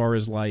email as far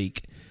as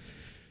like...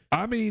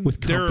 I mean...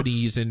 With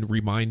companies and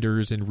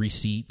reminders and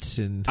receipts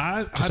and...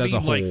 I as a mean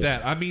whole. like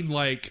that. I mean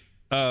like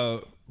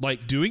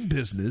doing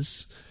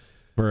business.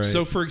 Right.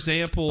 So, for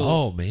example...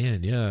 Oh,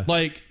 man, yeah.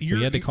 Like,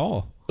 we had to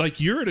call. Like,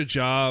 you're at a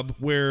job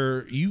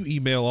where you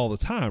email all the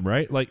time,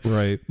 right? Like,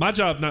 Right. my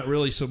job, not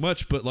really so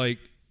much, but like,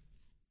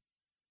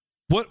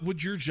 what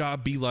would your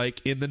job be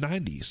like in the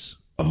 90s?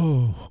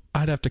 Oh,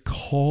 I'd have to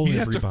call You'd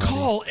everybody. have to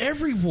call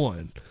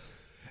everyone.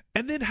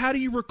 And then how do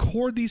you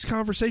record these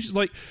conversations?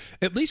 Like,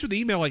 at least with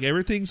email, like,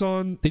 everything's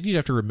on. Then you'd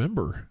have to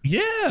remember.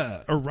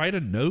 Yeah. Or write a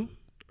note.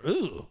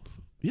 Ugh.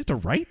 You have to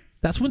write?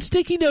 That's when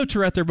sticky notes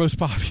are at their most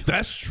popular.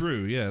 That's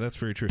true. Yeah, that's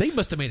very true. They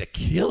must have made a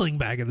killing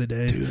back in the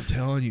day. Dude, I'm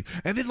telling you.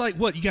 And then, like,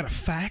 what? You got to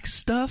fax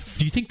stuff?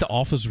 Do you think the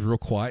office was real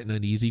quiet and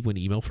uneasy when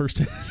email first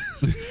hit?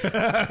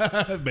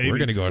 Maybe. We're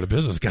going to go out of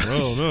business, guys.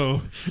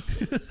 Oh,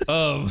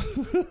 no.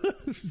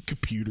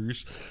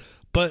 Computers.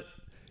 But,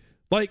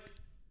 like,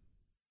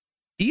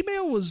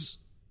 email was...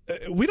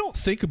 we don't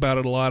think about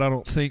it a lot, I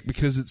don't think,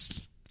 because it's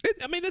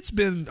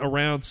been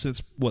around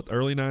since, what,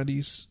 early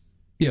 90s?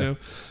 You know?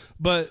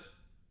 But...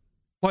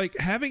 like,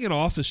 having an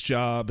office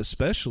job,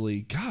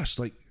 especially, gosh,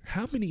 like,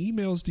 how many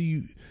emails do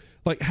you,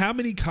 like, how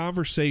many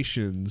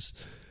conversations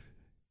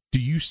do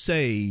you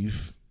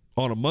save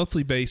on a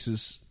monthly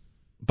basis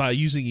by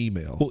using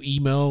email? Well,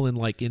 email and,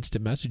 like,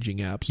 instant messaging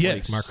apps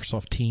Yes. like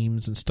Microsoft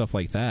Teams and stuff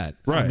like that.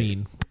 Right. I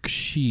mean,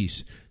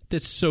 jeez,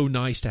 that's so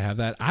nice to have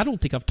that. I don't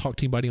think I've talked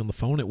to anybody on the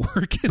phone at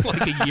work in,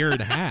 like, a year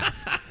and a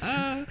half.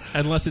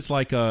 Unless it's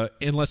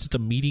a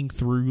meeting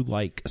through,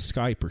 like,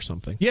 Skype or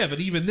something. Yeah, but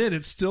even then,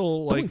 it's still,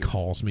 No one like,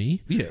 calls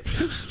me. yeah,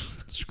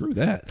 screw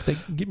that. They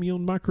get me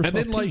on Microsoft And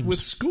then, like, Teams. with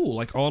school,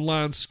 like,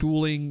 online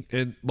schooling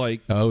and,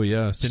 like, Oh,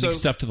 yeah. Sending So-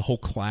 stuff to the whole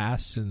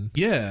class. And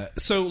yeah.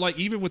 So, like,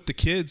 even with the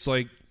kids,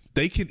 like,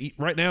 they can,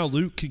 right now,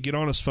 Luke can get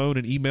on his phone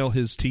and email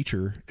his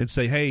teacher and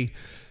say, hey,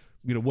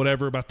 you know,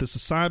 whatever about this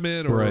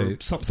assignment or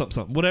Right.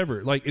 something,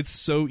 whatever. Like, it's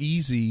so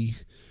easy.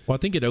 Well, I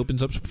think it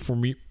opens up for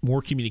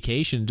more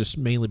communication, just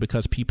mainly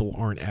because people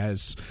aren't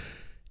as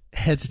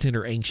hesitant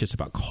or anxious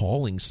about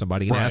calling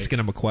somebody and Right. asking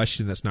them a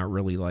question that's not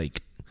really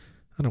like,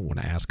 I don't want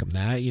to ask them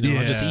that. You know,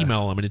 I just Yeah.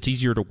 email them, and it's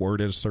easier to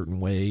word it a certain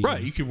way.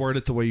 Right. You can word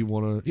it the way you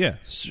want to. Yeah.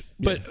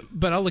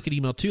 But I look at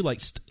email too,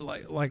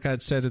 like I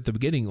said at the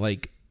beginning,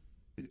 like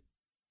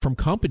from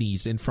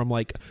companies and from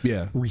like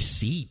Yeah.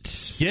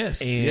 receipts.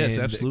 Yes. and Yes,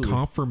 absolutely.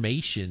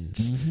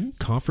 confirmations,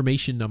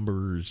 confirmation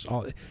numbers.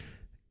 All.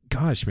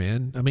 Gosh,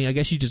 man. I mean, I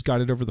guess you just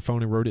got it over the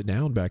phone and wrote it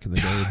down back in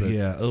the day. But,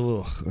 Yeah.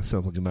 Oh, that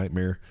sounds like a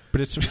nightmare.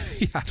 but it's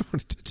I don't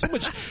want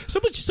to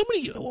so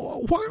many.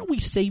 Why aren't we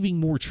saving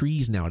more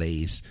trees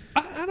nowadays?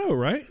 I know,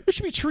 right? There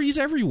should be trees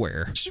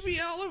everywhere. It should be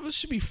all of us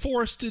should be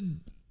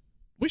forested.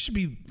 We should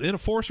be in a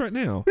forest right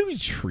now. What do you mean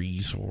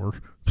trees for?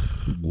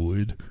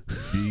 Wood.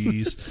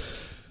 Jeez.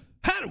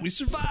 How do we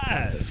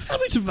survive? How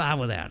do we survive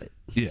without it?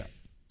 Yeah.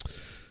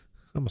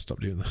 I'm gonna stop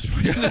doing this.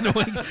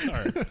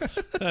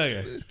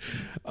 Okay.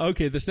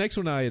 Okay, this next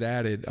one I had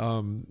added.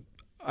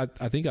 I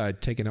think I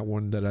had taken out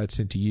one that I'd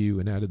sent to you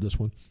and added this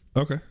one.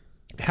 Okay.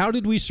 How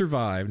did we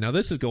survive? Now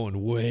this is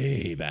going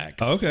way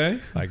back. Okay.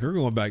 Like we're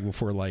going back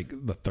before like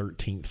the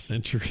 13th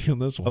century on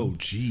this one. Oh,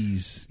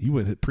 geez. You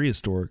went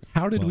prehistoric.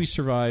 How did we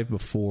survive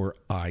before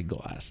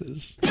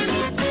eyeglasses?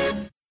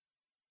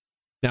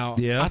 Now,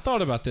 Yeah. I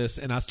thought about this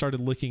and I started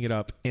looking it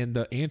up, and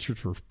the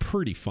answers were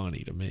pretty funny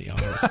to me,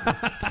 honestly.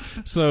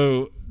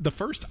 So, the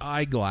first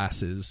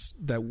eyeglasses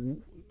that,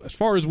 as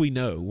far as we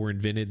know, were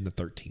invented in the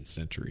 13th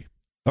century.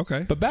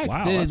 Okay. But back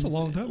wow, then, that's a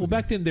long time. Well,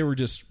 back then they were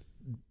just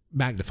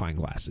magnifying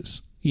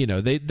glasses. You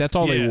know, that's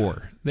all they Yeah.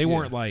 wore. They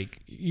weren't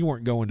like, you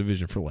weren't going to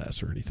Vision for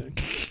Less or anything.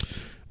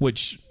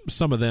 Which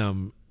some of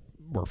them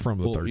were from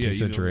the 13th you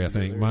century, I don't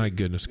think. know. My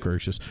goodness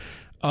gracious.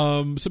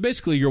 So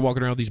basically, you're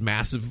walking around with these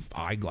massive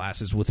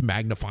eyeglasses with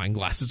magnifying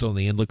glasses on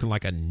the end, looking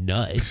like a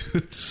nut.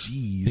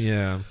 Jeez.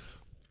 Yeah.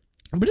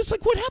 But it's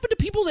like, what happened to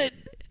people that,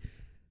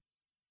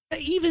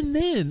 even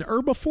then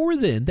or before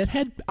then, that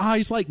had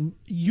eyes like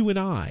you and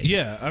I?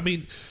 Yeah. I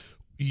mean,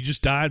 you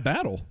just die in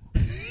battle.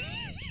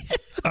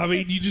 I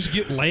mean, you just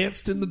get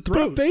lanced in the But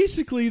throat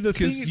basically, the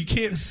because thing you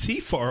can't see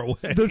far away.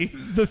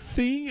 the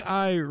thing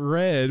I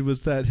read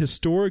was that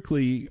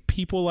historically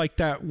people like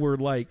that were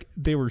like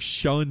they were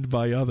shunned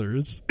by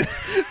others.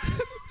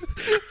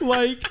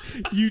 Like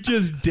you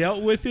just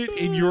dealt with it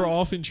and you were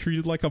often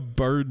treated like a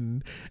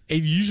burden,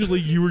 and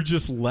usually you were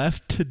just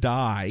left to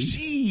die.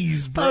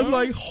 Jeez, bro. I was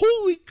like,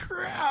 holy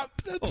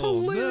crap, that's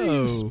Oh,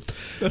 hilarious. no.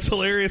 That's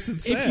hilarious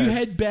and sad. If you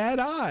had bad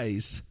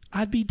eyes,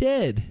 I'd be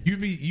dead. You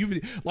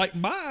be like,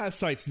 my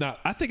eyesight's not.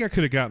 I think I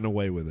could have gotten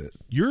away with it.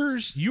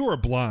 You are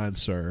blind,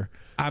 sir.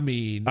 I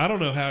mean, I don't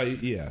know how.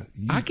 Yeah,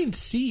 I can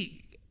see.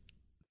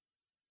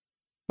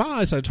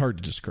 My eyesight's hard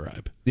to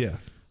describe. yeah,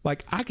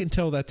 Like, I can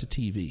tell that's a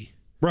TV.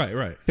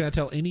 right. Can I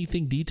tell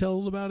anything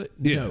details about it?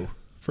 Yeah. No.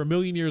 For a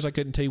million years, I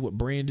couldn't tell you what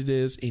brand it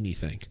is.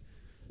 Anything.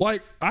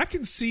 Like, I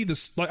can see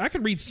this. Like, I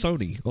can read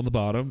Sony on the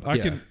bottom. I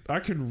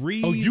can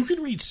read. Oh, you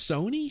can read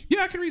Sony?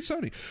 Yeah, I can read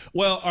Sony.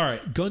 Well, all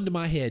right. Gun to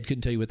my head,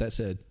 couldn't tell you what that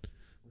said.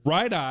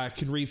 Right eye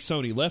can read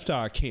Sony. Left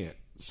eye I can't.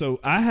 So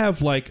I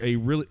have like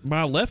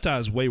my left eye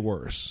is way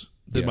worse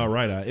than my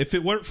right eye. If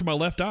it weren't for my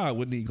left eye, I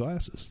wouldn't need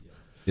glasses.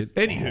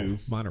 Anywho,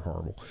 mine are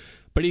horrible.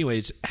 But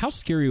anyways, how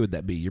scary would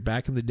that be? You're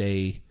back in the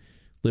day,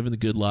 living the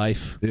good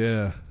life.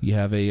 Yeah. You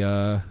have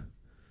a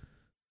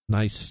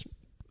nice.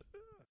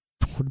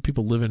 What do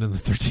people live in the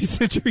 13th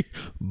century?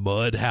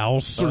 Mud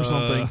house or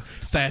something.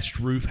 Thatched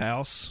roof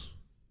house.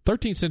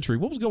 13th century.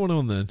 What was going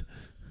on then?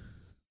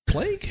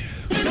 Plague?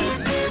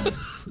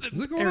 Is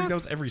it going on? That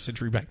was every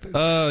century back then.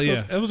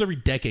 Yeah. That was every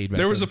decade back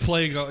There was then. a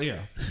plague. Yeah.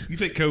 You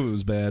think COVID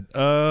was bad?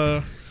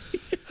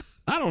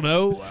 I don't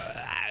know.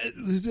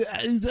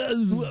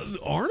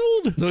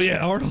 Arnold? Oh, yeah,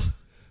 Arnold.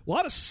 A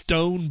lot of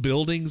stone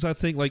buildings, I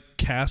think, like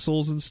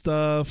castles and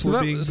stuff were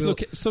being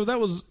built. So that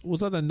was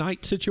that a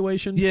knight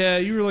situation? Yeah,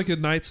 you were like a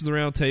Knights of the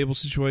Round Table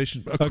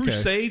situation.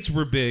 Crusades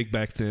were big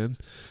back then.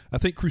 I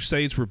think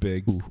Crusades were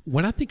big. Ooh.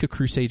 When I think of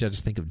Crusades, I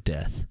just think of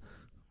death.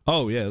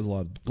 Oh yeah, there's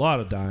a lot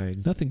of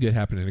dying. Nothing good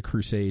happened in a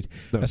crusade,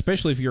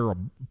 especially if you're a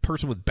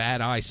person with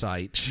bad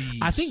eyesight. Jeez.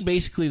 I think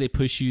basically they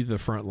push you to the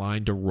front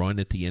line to run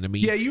at the enemy.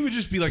 Yeah, you would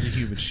just be like a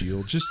human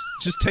shield. Just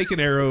take an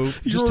arrow.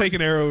 Just take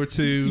an arrow or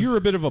two. You're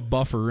a bit of a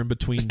buffer in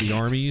between the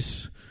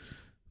armies.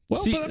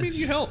 Well, but I mean,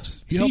 you helped.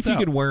 See if you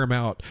could wear them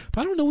out.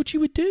 But I don't know what you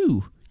would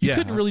do. You Yeah.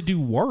 couldn't really do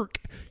work.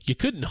 You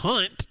couldn't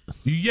hunt.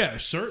 Yeah,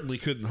 certainly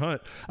couldn't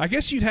hunt. I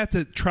guess you'd have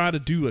to try to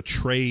do a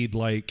trade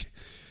like,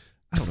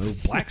 I don't know,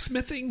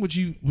 blacksmithing. Would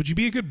you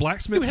be a good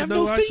blacksmith? You would have with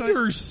no eyesight?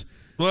 fingers.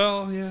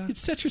 Well, yeah. You'd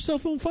set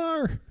yourself on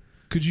fire.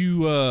 Could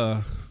you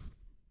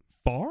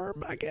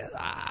farm? I guess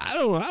I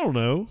don't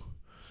know.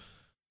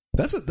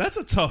 That's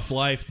a tough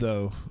life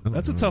though.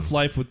 That's a tough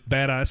life with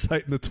bad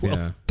eyesight in the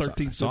 12th,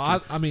 13th So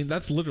century. I mean,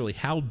 that's literally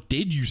how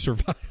did you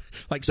survive?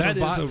 Like That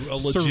is survive, a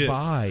legit.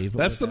 survive.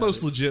 That's the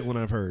most legit one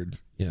I've heard.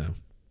 Yeah.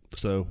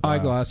 So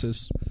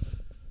Eyeglasses.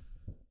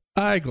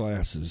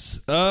 Eyeglasses.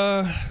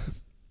 My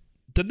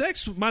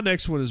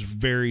next one is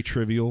very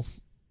trivial,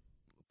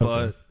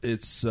 but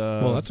it's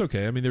Well, that's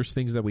okay. I mean, there's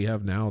things that we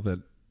have now that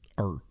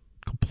are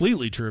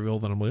completely trivial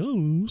that I'm like,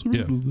 oh,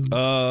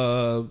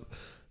 yeah.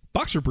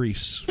 Boxer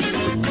briefs.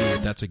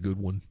 That's a good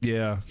one.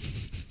 Yeah.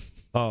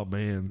 Oh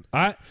man.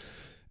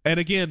 And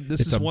again,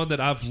 this is one that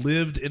I've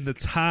lived in the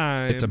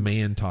time. It's a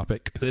man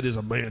topic. It is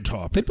a man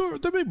topic.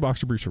 They make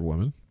boxer briefs for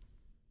women.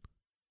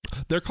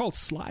 They're called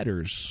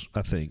sliders,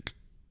 I think.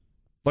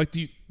 Like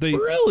they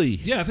Really?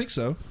 Yeah, I think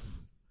so.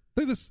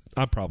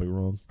 I'm probably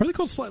wrong. Are they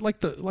called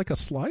like a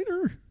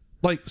slider?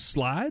 Like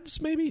slides,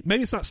 maybe?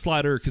 Maybe it's not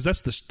slider because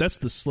that's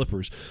the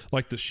slippers,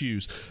 like the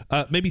shoes.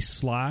 Maybe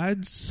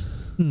slides.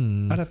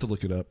 I'd have to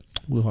look it up.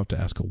 We'll have to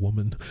ask a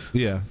woman.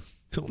 Yeah.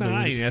 Don't No, know.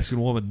 I ain't asking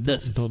a woman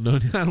nothing. Don't know. I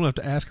don't have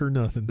to ask her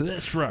nothing.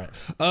 That's right.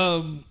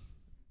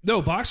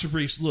 No, boxer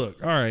briefs.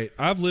 Look, all right.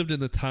 I've lived in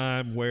the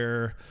time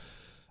where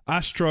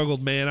I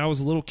struggled, man. I was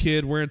a little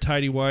kid wearing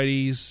tighty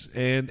whities,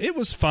 and it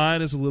was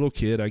fine as a little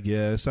kid, I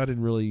guess. I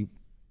didn't really.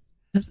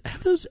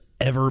 Have those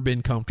ever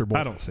been comfortable?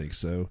 I don't think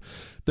so.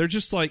 They're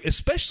just like,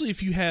 especially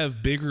if you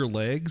have bigger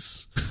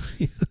legs.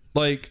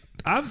 Like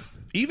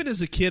even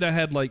as a kid, I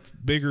had like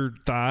bigger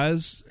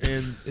thighs,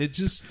 and it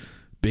just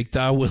Big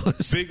Thigh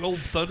Willis. big old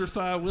thunder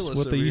thigh Willis. That's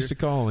what they used to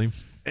call him.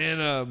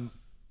 And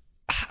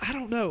I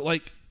don't know,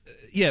 like,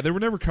 yeah, they were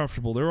never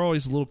comfortable. They were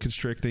always a little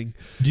constricting.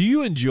 Do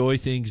you enjoy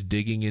things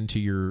digging into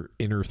your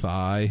inner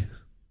thigh?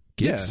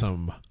 Get Yeah.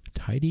 some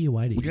tidy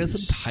whities. We got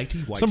some tighty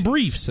whities. Some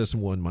briefs, as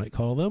one might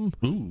call them.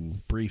 Ooh,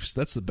 briefs.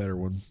 That's the better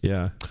one.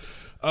 Yeah.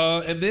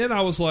 And then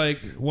I was like,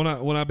 when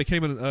I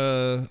became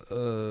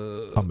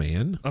A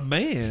man? a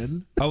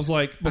man, I was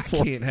like, I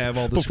can't have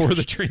all this Before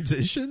the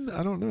transition?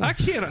 I don't know. I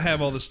can't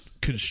have all this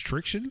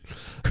constriction.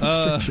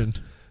 Constriction.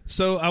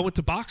 So I went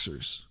to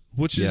boxers,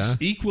 which is Yeah.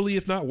 equally,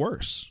 if not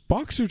worse.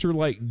 Boxers are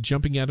like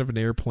jumping out of an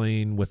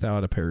airplane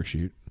without a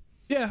parachute.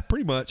 Yeah,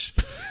 pretty much.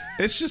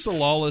 It's just a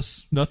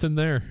lawless. Nothing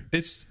there.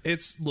 It's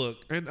look,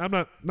 and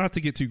I'm not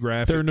to get too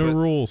graphic. There are no but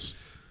rules.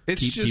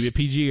 It's Keep just it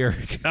PG,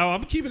 Eric. Oh,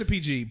 I'm keeping it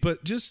PG,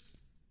 but just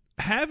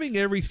having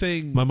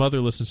everything, My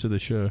mother listens to the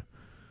show.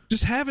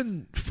 just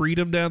having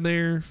freedom down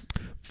there,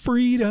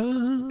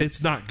 Freedom.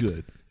 it's not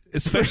good.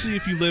 Especially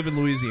if you live in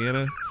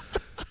Louisiana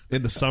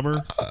in the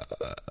summer.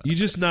 You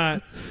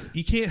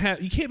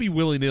can't be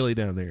willy-nilly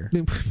down there.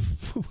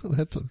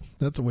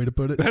 That's a way to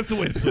put it. That's the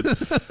way to put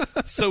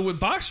it. So when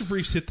boxer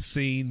briefs hit the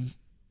scene,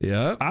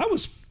 Yeah. I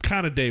was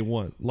kind of day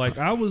one. Like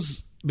I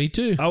was Me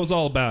too.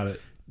 all about it.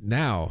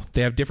 Now,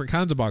 they have different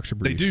kinds of boxer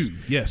They briefs. do.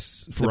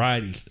 Yes.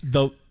 Variety.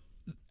 The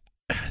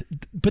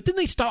but then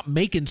they stop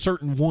making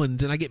certain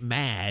ones, and I get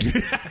mad.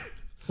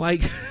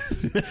 Like,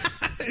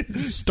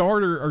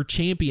 Starter or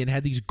Champion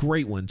had these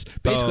great ones.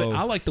 Basically,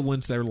 I like the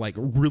ones that are like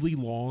really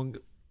long,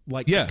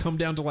 like come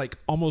down to like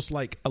almost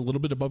like a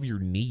little bit above your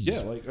knee.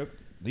 Yeah, like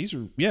these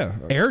are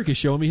Eric is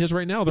showing me his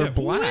right now. They're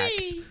black.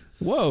 Whee!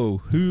 Whoa,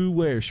 who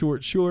wears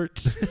short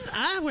shorts?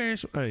 I wear.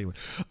 anyway.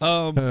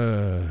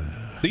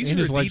 These and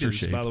are his legs are Adidas,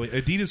 shaved. by the way.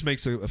 Adidas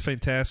makes a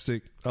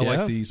fantastic. I Yeah.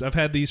 like these. I've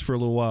had these for a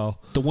little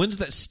while. The ones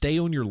that stay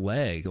on your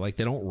leg, like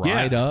they don't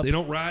ride up. They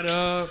don't ride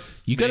up.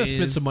 You got to Man.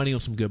 spend some money on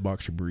some good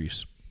boxer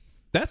briefs.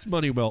 That's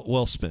money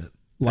well spent.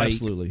 Like,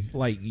 Absolutely.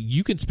 Like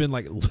you can spend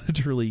like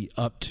literally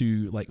up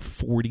to like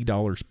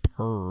 $40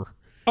 per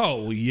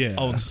Oh yeah.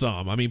 on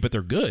some. I mean, but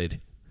they're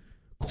good.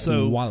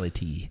 So-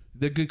 Quality.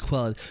 They're good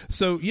quality.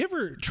 So you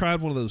ever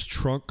tried one of those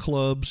trunk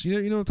clubs?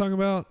 You know what I'm talking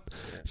about?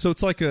 So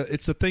it's like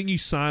it's a thing you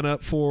sign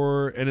up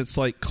for, and it's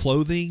like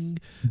clothing.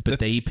 But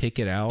they pick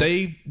it out.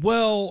 They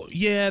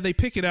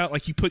pick it out,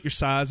 like you put your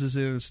sizes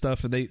in and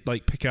stuff, and they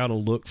like pick out a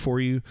look for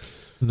you.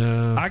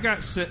 no. I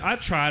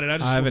tried it. I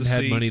haven't wanted to had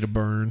see. money to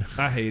burn.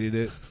 I hated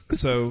it,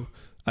 so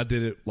I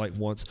did it like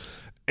once.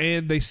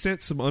 And they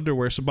sent some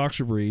underwear, some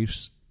boxer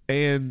briefs,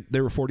 and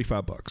they were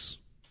 $45.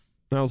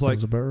 And I was like,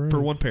 Sounds about right. for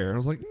one pair. I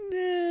was like,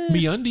 nah.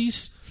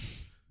 MeUndies.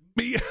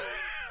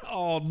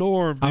 Oh,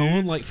 Norm, dude. I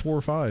own like 4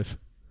 or 5.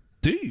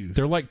 Do you?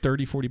 They're like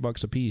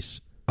 $30-$40 a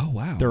piece. Oh,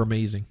 wow. They're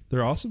amazing.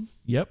 They're awesome.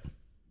 Yep.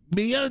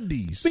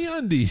 MeUndies.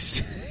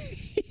 MeUndies.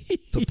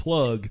 It's a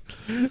plug.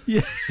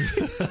 Yeah.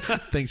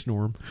 Thanks,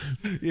 Norm.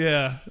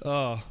 Yeah.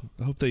 I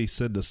hope they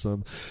send us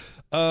some.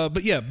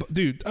 But yeah,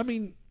 dude, I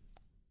mean,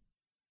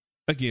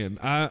 again,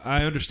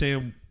 I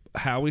understand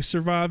how we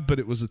survived, but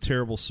it was a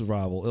terrible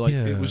survival. Like,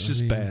 Yeah, it was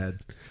just I mean- bad.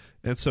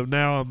 And so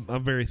now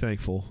I'm very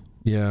thankful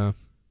Yeah.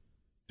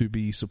 to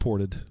be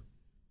supported.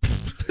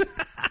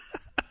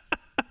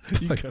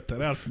 You can cut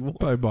that out if you want.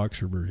 Buy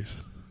boxer briefs.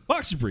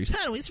 Boxer briefs.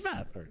 How do we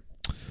survive?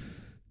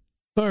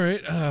 All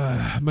right.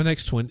 My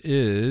next one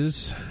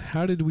is: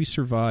 how did we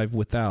survive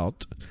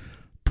without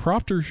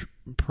proper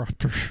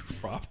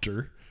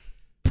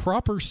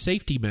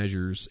safety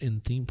measures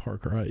in theme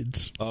park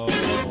rides? Oh,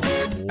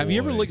 Have you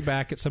ever boy. looked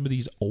back at some of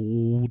these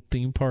old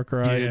theme park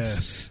rides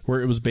Yes.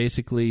 where it was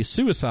basically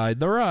suicide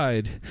the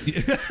ride?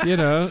 You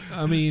know,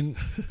 I mean,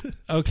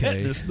 okay.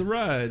 Tetanus the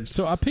ride.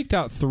 So I picked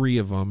out 3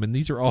 of them, and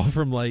these are all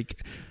from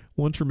like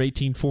one's from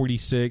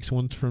 1846,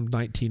 one's from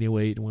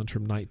 1908, and one's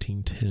from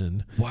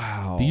 1910.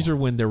 Wow. These are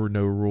when there were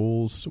no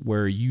rules,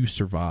 where you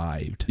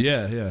survived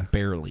Yeah.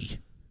 barely,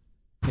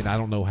 and I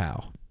don't know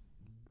how.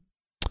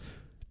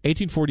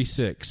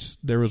 1846,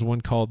 there was one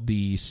called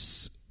the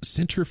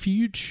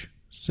Centrifuge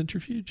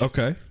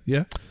Okay.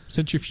 Yeah.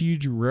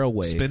 Centrifuge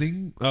Railway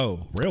Spinning.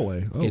 Oh,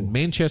 railway. Oh. in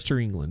Manchester,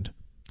 England.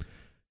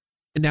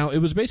 Now, it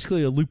was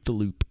basically a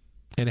loop-de-loop,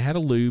 and it had a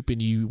loop, and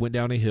you went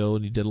down a hill,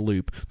 and you did a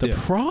loop. The Yeah.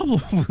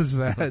 problem was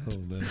that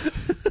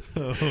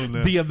Oh,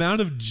 no. the amount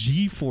of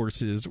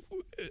G-forces,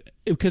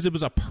 because it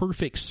was a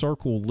perfect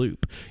circle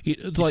loop.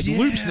 It's like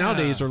loops Yeah.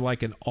 nowadays are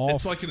like an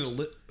off. It's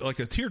like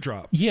a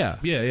teardrop. Yeah.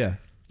 Yeah.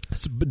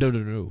 But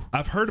no.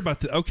 I've heard about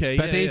the. Okay.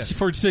 Back yeah, in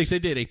 1846, they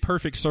did a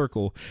perfect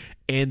circle,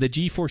 and the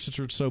G-forces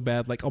were so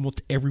bad, like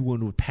almost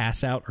everyone would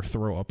pass out or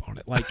throw up on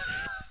it. Like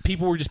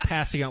people were just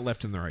passing out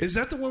left and right. Is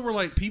that the one where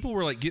like people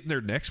were like getting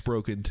their necks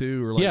broken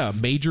too, or like Yeah,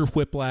 major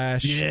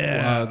whiplash.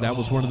 Yeah. That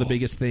was one of the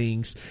biggest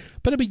things.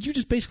 But I mean, you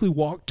just basically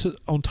walked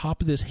on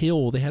top of this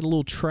hill. They had a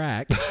little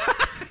track.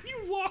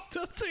 you walked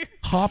up there?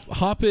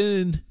 hop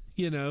in,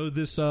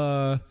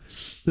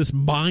 this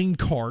mine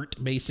cart,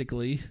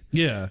 basically.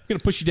 Yeah. I'm gonna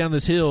push you down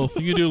this hill.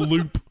 You're gonna do a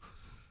loop.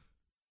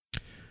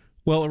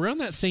 Well, around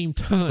that same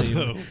time,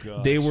 Oh,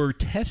 gosh. they were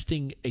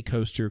testing a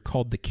coaster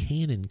called the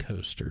Cannon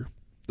Coaster.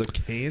 The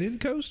Cannon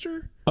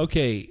Coaster.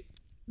 Okay,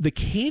 the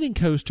Cannon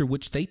Coaster,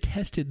 which they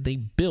tested, they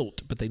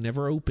built, but they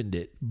never opened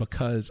it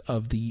because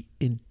of the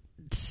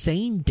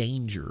insane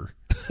danger.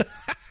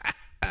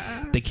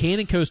 The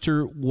Cannon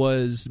Coaster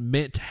was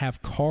meant to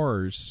have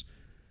cars,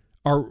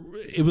 or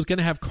it was going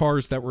to have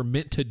cars that were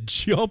meant to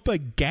jump a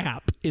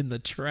gap in the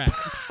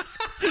tracks.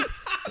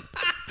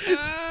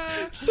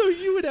 So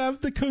you would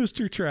have the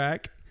coaster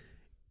track.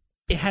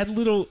 It had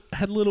little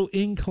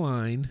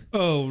incline,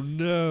 Oh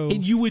no.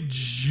 and you would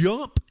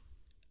jump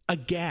a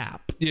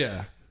gap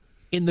Yeah.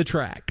 in the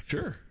track.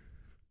 Sure.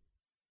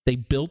 They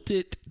built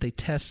it. They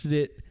tested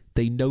it.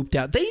 They noped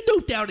out. They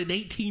noped out in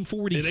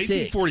 1846. In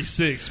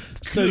 1846.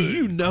 So good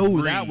you know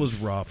grief. that was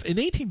rough. In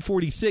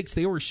 1846,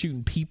 they were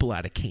shooting people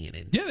out of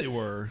cannons. Yeah, they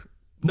were.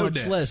 No Much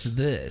nets. less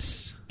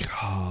this.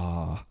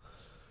 Ah.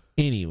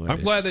 Anyway,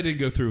 I'm glad they didn't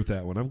go through with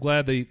that one. I'm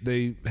glad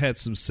they had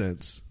some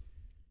sense.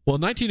 Well,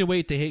 in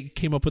 1908, they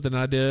came up with an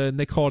idea, and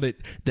they called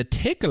it the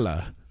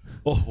Tickler.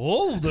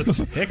 Oh, the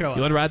You tickle.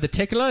 want to ride the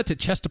Tickler? It's at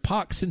Chester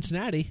Park,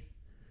 Cincinnati,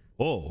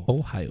 Oh.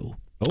 Ohio.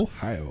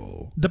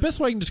 Ohio. The best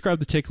way I can describe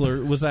the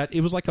Tickler was that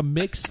it was like a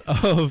mix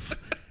of.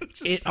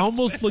 It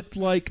almost looked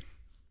like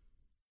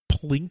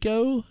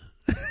Plinko.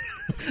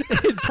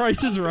 And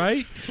Price is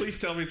Right. Please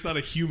tell me it's not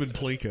a human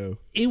Plinko.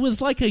 It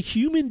was like a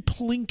human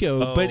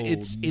Plinko, but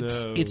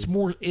Oh, it's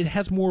more. It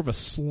has more of a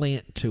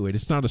slant to it.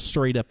 It's not a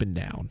straight up and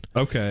down.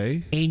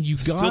 Okay. And you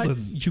Still got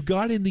doesn't- you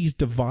got in these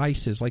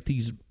devices like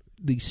these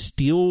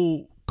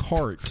steel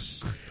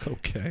carts,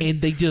 Okay.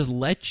 and they just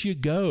let you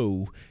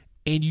go,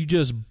 and you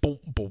just boom,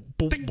 boom,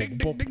 boom, Ding, boom, ding,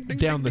 boom, ding, ding,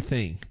 down ding, the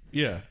thing.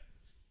 yeah.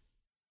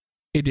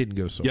 It didn't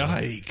go so well.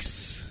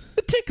 Yikes.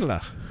 The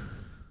tickler.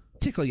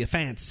 Tickle your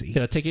fancy.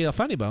 Gonna take a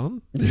funny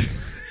bone.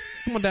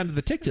 Come on down to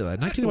the tickler.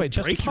 1908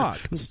 Chester Park,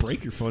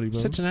 Break your funny bone.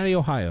 Cincinnati,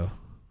 Ohio.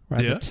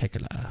 Right, Yeah. the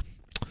tickler.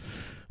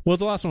 Well,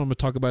 the last one I'm going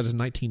to talk about is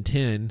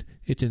 1910.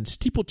 It's in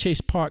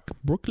Steeplechase Park,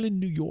 Brooklyn,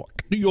 New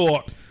York. New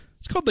York.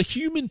 It's called the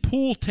Human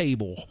Pool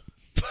Table.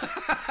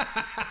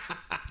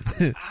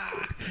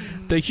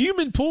 The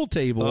Human Pool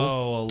Table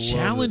Oh, I love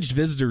challenged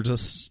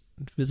visitors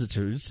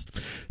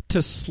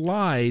to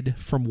slide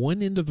from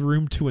one end of the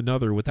room to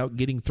another without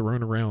getting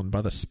thrown around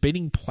by the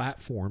spinning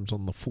platforms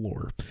on the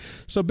floor.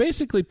 So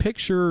basically,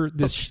 picture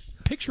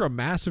a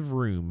massive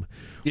room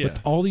Yeah. with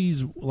all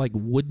these like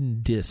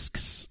wooden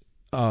discs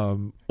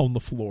on the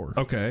floor.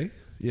 Okay.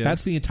 Yeah.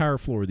 That's the entire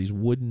floor. These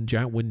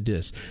giant wooden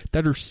discs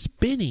that are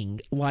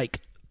spinning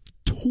like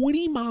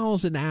 20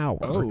 miles an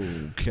hour.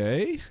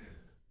 okay.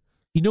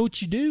 You know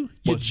what you do?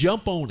 You What?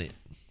 jump on it.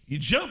 You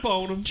jump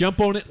on them. Jump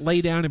on it,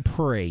 lay down, and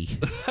pray.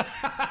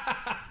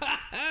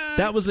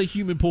 That was a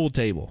human pool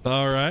table.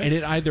 All right. And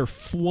it either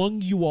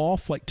flung you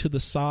off like to the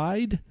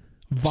side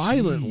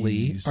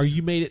violently, Jeez. or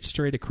you made it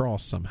straight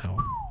across somehow.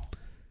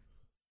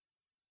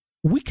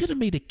 We could have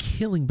made a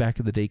killing back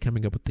in the day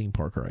coming up with theme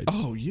park rides.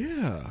 Oh,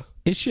 yeah.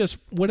 It's just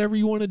whatever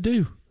you want to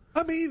do.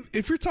 I mean,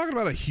 if you're talking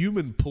about a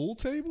human pool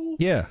table,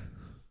 Yeah.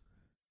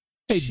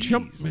 Hey,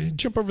 Jeez.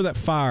 jump over that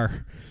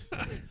fire.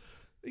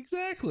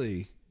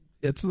 exactly.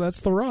 That's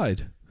the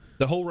ride.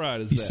 The whole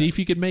ride is You that. see if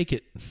you can make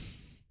it.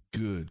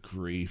 Good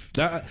grief.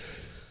 That,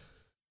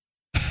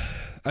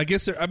 I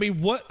guess there, I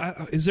mean,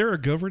 is there a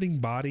governing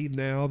body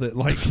now that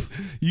like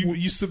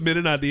you submit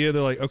an idea,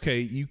 they're like, okay,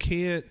 you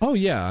can't Oh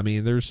yeah, I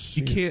mean,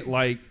 you can't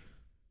light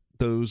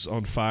those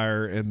on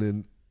fire and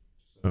then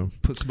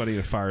put somebody in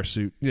a fire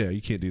suit. Yeah,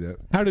 you can't do that.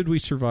 How did we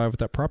survive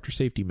without proper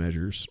safety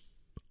measures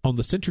on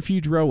the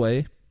Centrifuge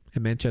Railway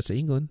in Manchester,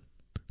 England?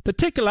 The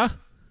Tickler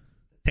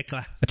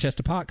at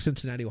Chester Park,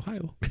 Cincinnati,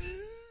 Ohio.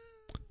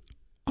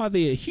 Are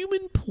they a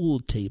human pool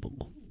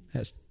table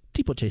at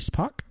Steeplechase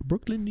Park,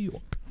 Brooklyn, New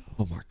York?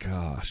 Oh my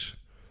gosh.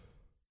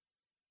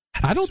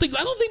 I don't think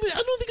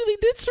they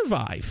did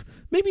survive.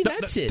 Maybe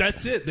that's it.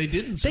 That's it. They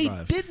didn't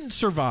survive. They didn't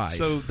survive.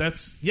 So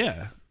that's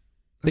I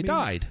they mean,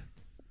 died.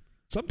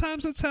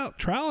 Sometimes that's how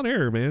trial and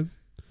error, man.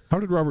 How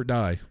did Robert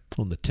die?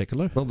 On the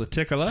Tickler? On the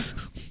tickler.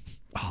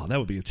 Oh, that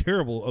would be a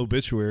terrible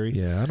obituary.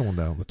 Yeah, I don't want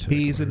to die on the Tickler.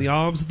 He's in the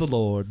arms of the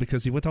Lord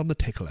because he went on the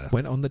tickler.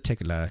 Went on the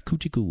Tickler.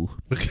 Coochie coo.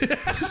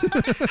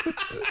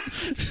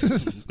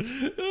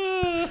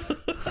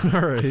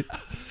 All right.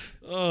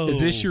 Oh, Is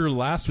this your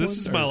last one? This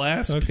is my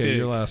last Okay, pick.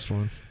 your last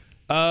one.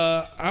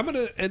 I'm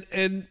gonna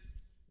and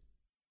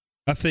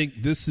I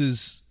think this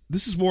is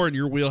more in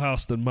your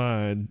wheelhouse than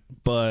mine,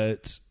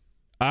 but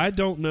I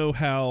don't know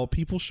how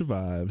people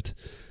survived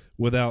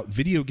without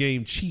video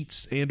game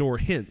cheats and or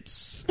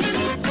hints.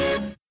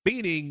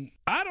 Meaning,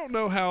 I don't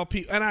know how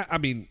people, and I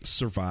mean,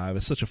 survive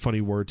is such a funny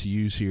word to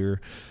use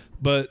here,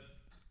 but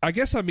I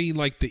guess I mean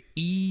like the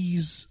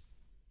ease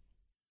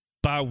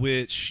by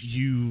which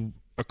you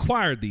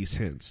acquired these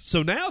hints.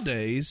 So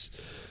nowadays,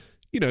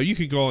 you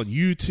can go on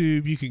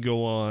YouTube, you can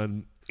go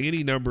on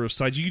any number of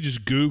sites. You can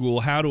just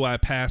Google, how do I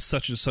pass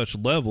such and such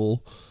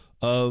level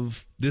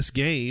of this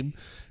game?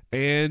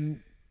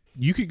 And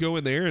you can go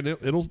in there and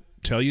it'll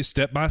tell you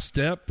step by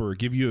step or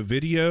give you a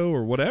video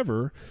or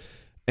whatever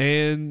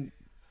and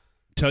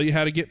tell you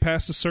how to get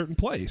past a certain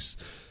place.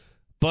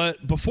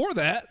 But before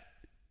that,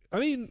 I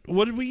mean,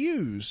 what did we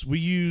use? We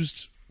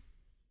used,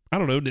 I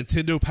don't know,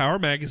 Nintendo Power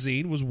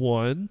Magazine was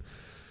one.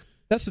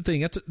 That's the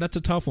thing. That's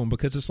a tough one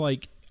because it's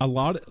like a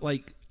lot of,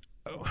 like,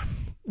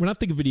 when I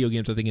think of video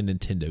games, I think of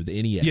Nintendo,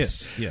 the NES.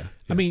 Yes, yeah.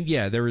 I mean,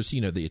 yeah, there was,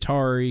 the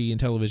Atari and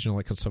television, all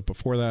that kind of stuff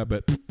before that,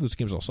 but those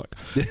games all suck.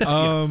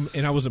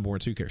 And I wasn't born,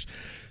 so who cares?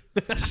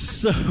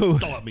 So,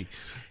 Don't let me.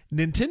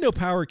 Nintendo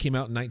Power came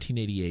out in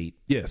 1988.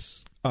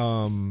 Yes.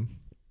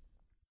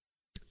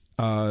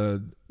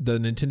 The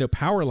Nintendo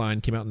Power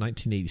line came out in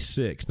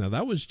 1986. Now,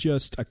 that was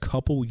just a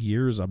couple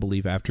years, I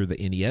believe, after the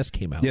NES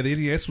came out. Yeah, the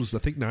NES was, I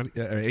think,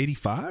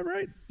 85,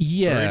 right?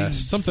 Yeah, 84.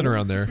 something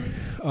around there.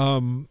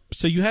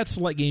 So you had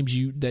select games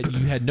that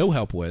you had no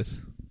help with.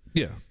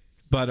 Yeah.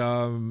 But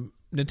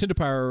Nintendo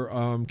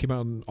Power came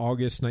out in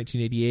August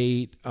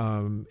 1988.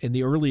 And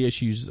the early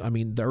issues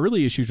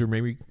were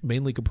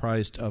mainly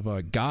comprised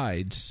of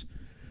guides.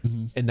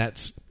 Mm-hmm. And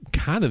that's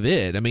kind of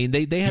it. I mean,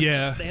 they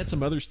had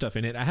some other stuff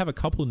in it. I have a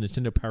couple of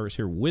Nintendo Powers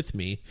here with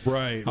me.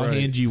 Right, I'll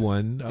hand you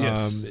one.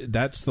 Yes.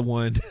 That's the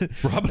one.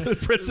 Robin Hood,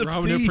 Prince of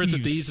Robin Thieves. Hood, Prince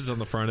of Thieves is on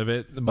the front of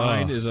it.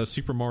 Mine is a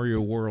Super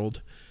Mario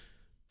World.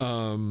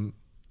 And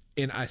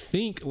I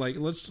think, like,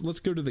 let's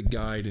go to the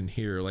guide in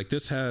here. Like,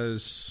 this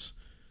has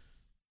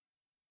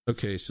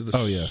Okay, so the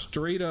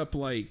straight up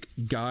like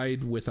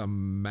guide with a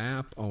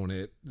map on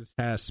it. This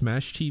has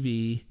Smash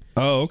TV.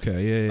 Oh,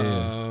 okay,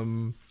 yeah.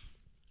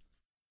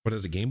 What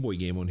is a Game Boy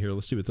game on here?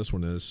 Let's see what this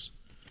one is.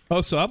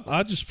 Oh, so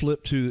I just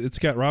flipped to. It's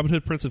got Robin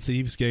Hood, Prince of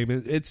Thieves game.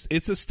 It's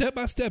a step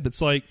by step.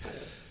 It's like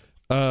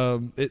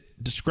it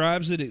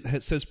describes it.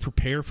 It says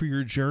prepare for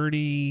your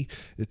journey.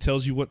 It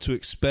tells you what to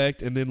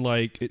expect, and then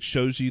like it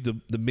shows you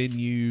the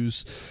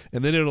menus,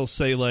 and then it'll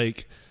say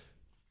like,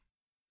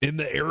 in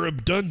the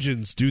Arab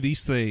dungeons, do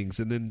these things,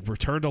 and then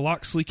return to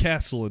Locksley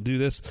Castle and do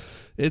this.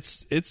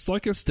 It's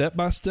like a step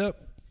by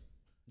step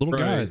little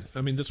guide.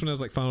 I mean, this one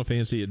has like Final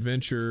Fantasy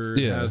Adventure.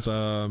 Yeah.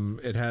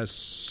 It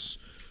has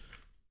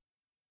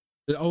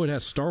it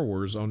has Star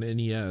Wars on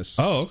NES.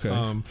 Oh, okay.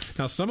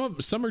 Now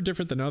some are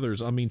different than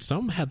others. I mean,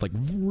 some had like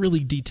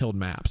really detailed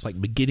maps, like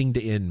beginning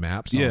to end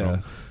maps.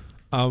 Yeah.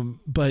 On them.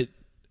 But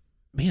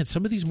man,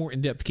 some of these more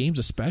in-depth games,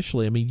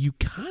 especially, I mean, you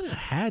kind of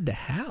had to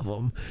have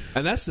them.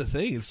 And that's the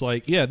thing. It's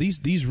like, yeah,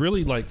 these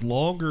really like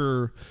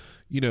longer,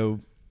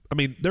 I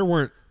mean, there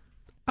weren't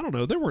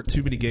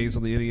too many games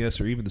on the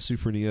NES or even the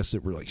Super NES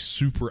that were like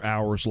super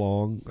hours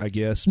long, I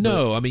guess.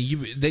 No, I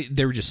mean,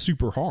 they were just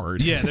super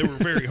hard. Yeah, they were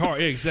very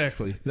hard. Yeah,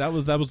 exactly. That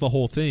was the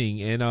whole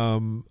thing. And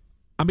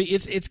I mean,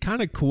 it's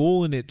kind of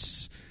cool, and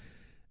it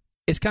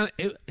was kind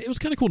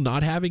of cool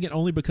not having it,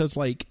 only because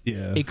like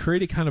it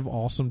created kind of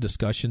awesome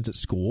discussions at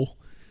school.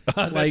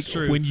 Like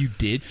true. When you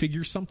did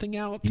figure something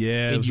out,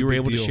 and you were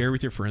able to share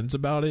with your friends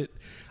about it.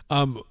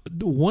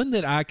 The one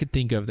that I could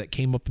think of that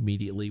came up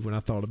immediately when I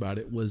thought about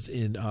it was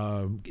in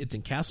it's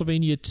in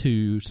Castlevania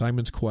 2,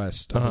 Simon's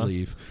Quest, I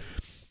believe.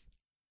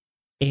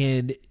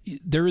 And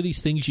there are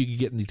these things you can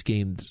get in these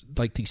games,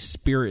 like these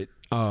spirit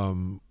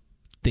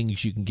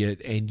things you can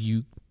get,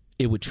 and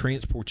it would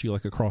transport you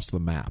like across the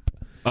map.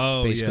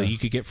 Oh, basically, you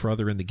could get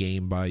further in the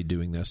game by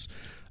doing this.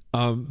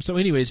 So,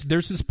 anyways,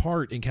 there's this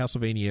part in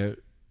Castlevania,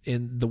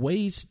 and the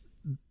ways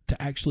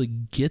to actually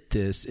get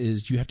this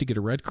is you have to get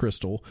a red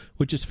crystal,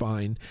 which is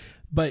fine,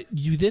 but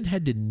you then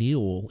had to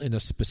kneel in a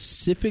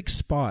specific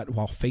spot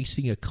while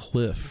facing a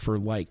cliff for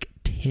like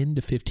 10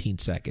 to 15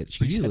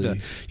 seconds. You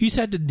just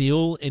had to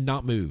kneel and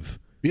not move.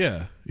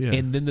 Yeah.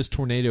 And then this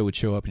tornado would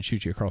show up and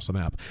shoot you across the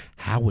map.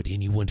 How would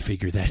anyone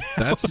figure that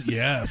out?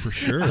 That's for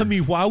sure. I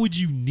mean, why would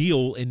you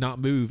kneel and not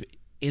move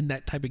in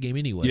that type of game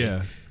anyway?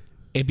 Yeah.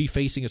 And be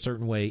facing a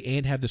certain way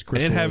and have this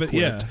crystal and have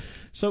equipped. it. Yeah.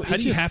 So how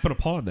did you happen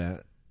upon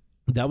that?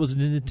 That was a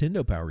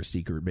Nintendo power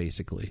secret,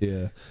 basically.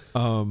 Yeah.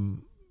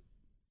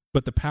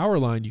 But the power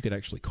line you could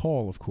actually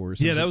call, of course.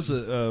 Yeah, that was a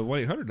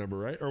 1-800 number,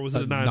 right? Or was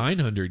it a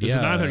 900? Yeah, it was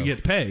a 900. You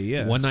had to pay.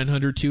 Yeah,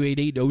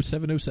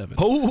 1-900-288-0707.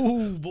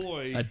 Oh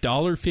boy,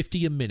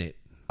 $1.50 a minute.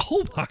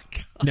 Oh my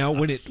god! Now,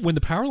 when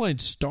the power line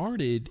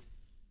started,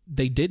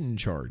 they didn't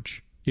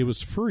charge. It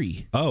was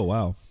free. Oh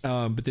wow!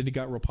 But then it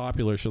got real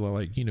popular, so they're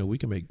like, we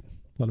can make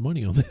a lot of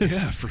money on this.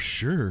 Yeah, for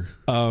sure.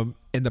 And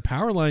the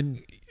power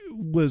line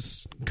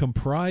was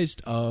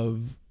comprised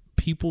of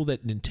people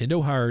that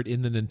Nintendo hired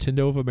in the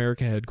Nintendo of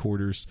America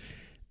headquarters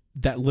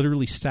that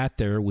literally sat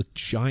there with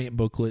giant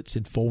booklets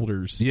and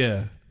folders.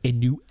 Yeah. And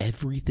knew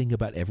everything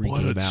about every game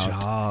out. What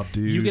a job,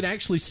 dude. You can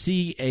actually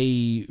see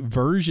a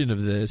version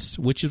of this,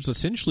 which is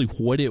essentially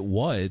what it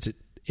was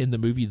in the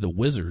movie The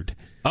Wizard.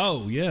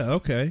 Oh, yeah,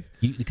 okay.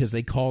 Because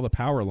they call the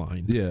power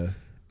line. Yeah.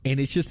 And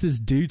it's just this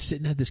dude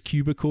sitting at this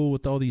cubicle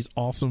with all these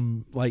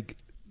awesome like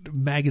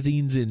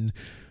magazines and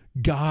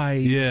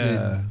guides.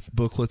 Yeah. And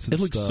booklets and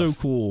stuff. It looks so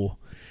cool.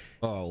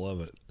 Oh, I love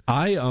it.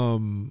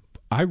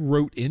 I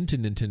wrote into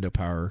Nintendo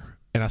Power,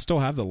 and I still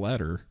have the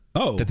letter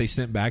that they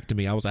sent back to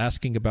me. I was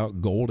asking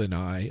about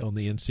GoldenEye on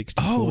the N64.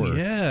 Oh,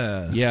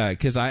 yeah. Yeah,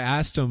 because I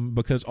asked them,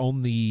 because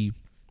on the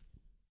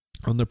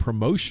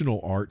promotional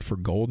art for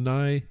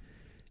GoldenEye,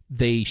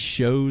 they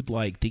showed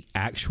like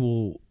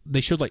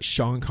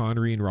Sean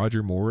Connery and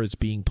Roger Moore as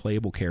being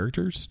playable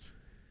characters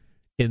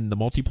in the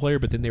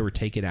multiplayer, but then they were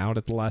taken out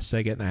at the last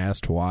second, and I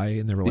asked why,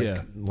 and they were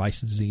like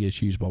licensing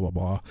issues, blah, blah,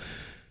 blah.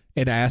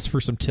 And I asked for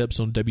some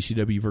tips on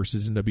WCW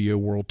versus NWO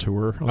World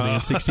Tour on the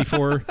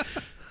N64.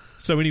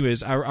 So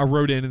anyways, I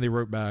wrote in and they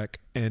wrote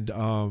back. And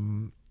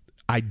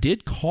I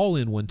did call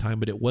in one time,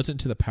 but it wasn't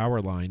to the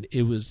power line.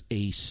 It was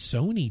a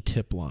Sony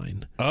tip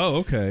line. Oh,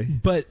 okay.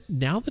 But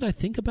now that I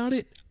think about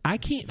it, I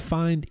can't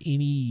find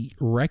any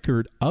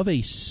record of a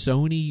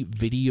Sony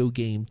video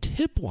game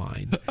tip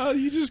line. Oh,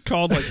 you just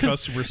called like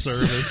customer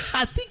service.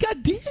 I think I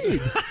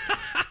did.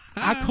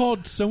 I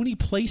called Sony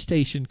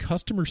PlayStation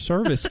customer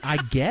service, I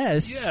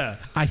guess. Yeah.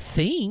 I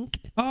think.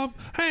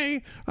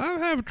 Hey, I'm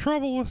having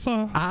trouble with...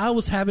 I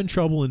was having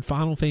trouble in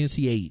Final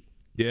Fantasy 8.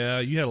 Yeah,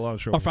 you had a lot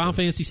of trouble. Or Final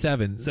Fantasy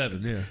 7.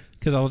 7, yeah.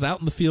 Because I was out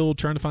in the field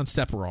trying to find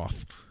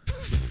Sephiroth.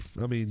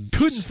 I mean...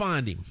 Couldn't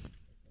find him.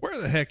 Where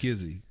the heck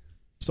is he?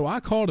 So I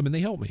called him and they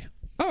helped me.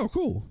 Oh,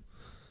 cool.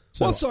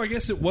 So I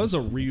guess it was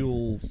a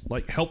real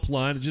like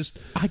helpline. Just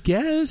I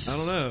guess I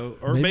don't know,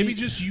 or maybe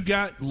just you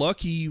got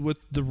lucky with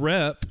the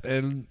rep,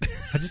 and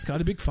I just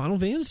got a big Final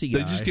Fantasy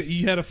guy.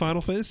 You had a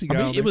Final Fantasy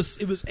guy. I mean, it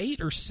was 8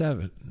 or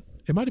 7.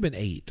 It might have been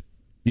 8.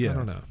 Yeah, I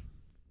don't know.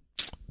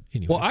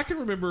 Anyway. Well, I can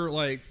remember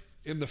like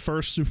in the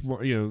first Super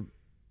Mario,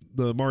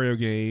 the Mario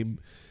game,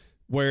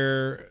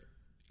 where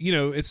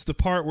it's the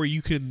part where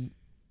you can.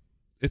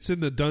 It's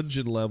in the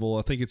dungeon level.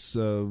 I think it's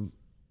World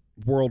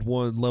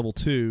 1, Level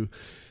 2.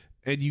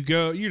 And you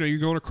go, you're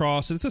going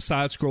across, and it's a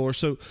side-scroller.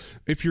 So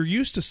if you're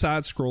used to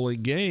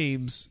side-scrolling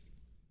games,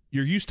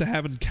 you're used to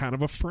having kind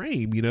of a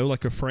frame,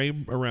 like a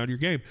frame around your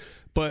game.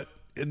 But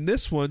in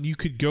this one, you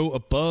could go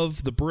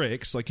above the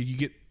bricks, like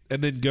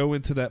and then go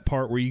into that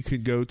part where you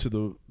can go to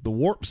the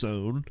warp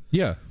zone.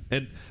 Yeah.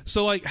 And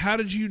so, like, how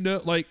did you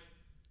know? Like,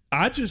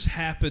 I just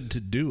happened to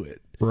do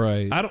it.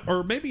 Right.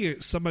 Or maybe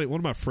one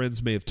of my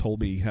friends may have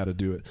told me how to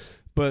do it,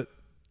 but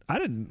I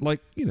didn't I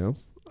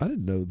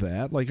didn't know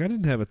that. Like, I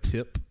didn't have a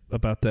tip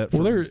about that.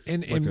 Well,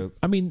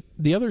 I mean,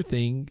 the other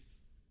thing,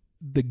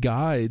 the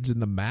guides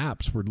and the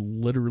maps were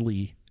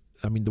literally,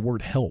 I mean, the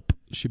word help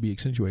should be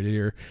accentuated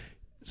here.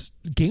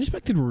 Games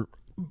back then were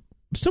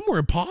somewhere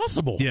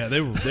impossible. Yeah,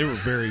 they were very,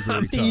 very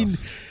tough. Mean,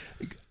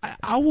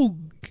 I will.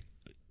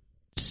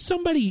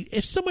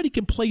 If somebody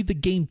can play the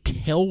game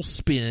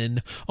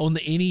Tailspin on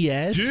the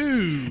NES,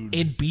 dude,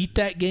 and beat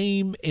that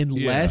game in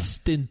less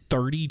than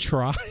 30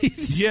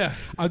 tries,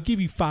 I'll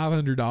give you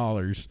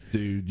 $500,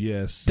 dude.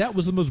 Yes, that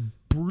was the most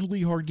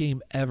brutally hard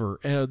game ever.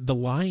 The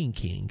Lion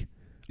King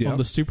on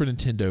the Super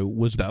Nintendo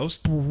was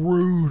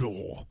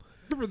brutal.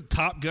 Remember the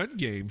Top Gun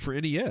game for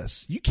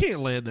NES? You can't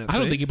land that. I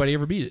don't think anybody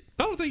ever beat it.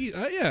 I don't think.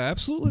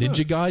 Absolutely.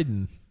 Ninja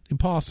Gaiden,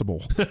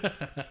 impossible.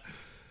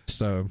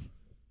 So.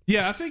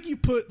 Yeah, I think you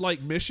put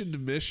like mission to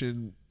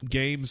mission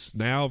games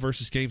now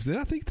versus games then.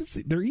 I think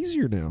they're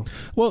easier now.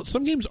 Well,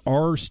 some games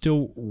are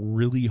still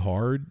really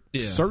hard,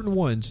 certain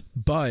ones,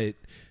 but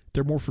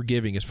they're more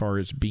forgiving as far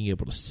as being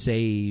able to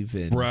save.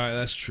 And right,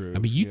 that's true. I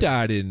mean, you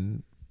died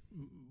in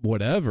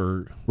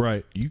whatever.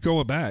 Right, you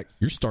going back,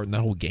 you're starting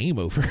that whole game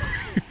over.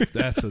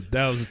 that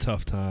was a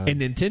tough time. And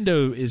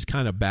Nintendo is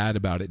kind of bad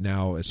about it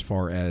now as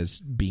far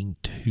as being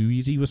too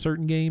easy with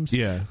certain games.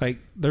 Yeah, like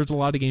there's a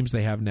lot of games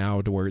they have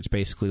now to where it's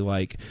basically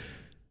like,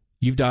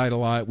 you've died a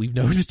lot. We've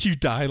noticed you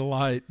died a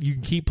lot. You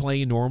can keep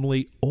playing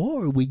normally,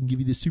 or we can give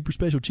you this super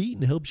special cheat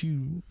and it helps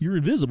you. You're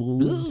invisible.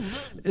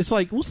 It's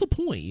like, what's the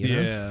point?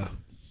 Yeah,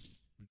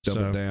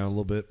 dumb it down a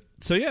little bit.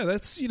 So yeah,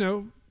 that's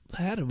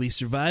how do we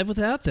survive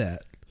without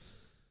that?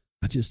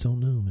 I just don't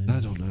know, man. I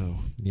don't know.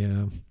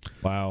 Yeah.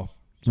 Wow.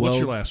 So what's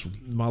your last one?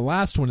 My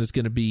last one is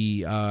going to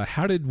be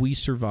how did we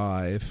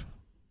survive,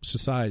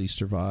 society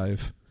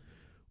survive,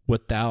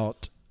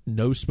 without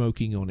no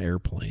smoking on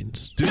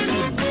airplanes? Dude,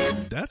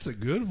 that's a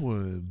good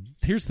one.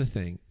 Here's the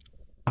thing.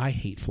 I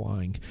hate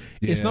flying.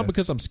 Yeah. It's not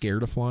because I'm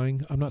scared of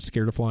flying. I'm not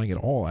scared of flying at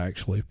all,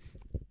 actually.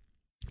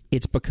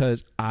 It's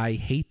because I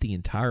hate the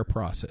entire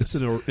process.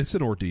 It's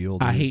an ordeal,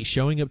 dude. I hate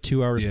showing up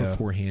 2 hours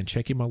beforehand,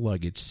 checking my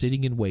luggage,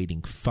 sitting and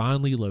waiting,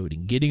 finally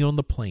loading, getting on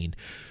the plane.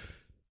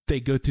 They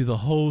go through the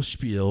whole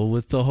spiel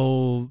with the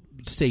whole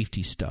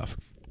safety stuff.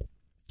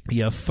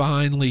 You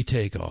finally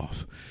take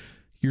off.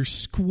 You're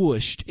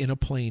squished in a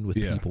plane with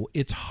people.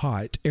 It's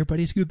hot.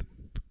 Everybody's going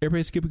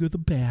to go to the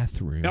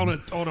bathroom. On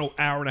an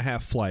hour and a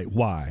half flight.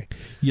 Why?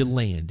 You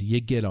land.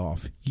 You get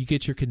off. You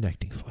get your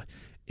connecting flight.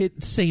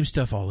 Same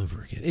stuff all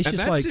over again. It's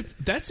just like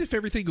that's if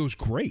everything goes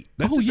great.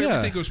 That's if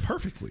everything goes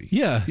perfectly.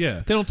 Yeah.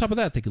 Then on top of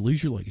that, they could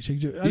lose your luggage.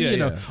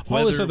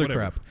 All this other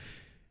crap.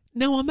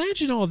 Now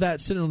imagine all of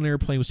that sitting on an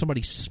airplane with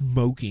somebody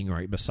smoking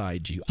right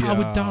beside you. I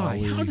would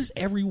die.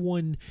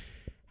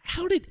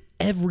 How did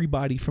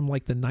everybody from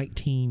like the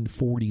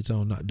 1940s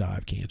on not die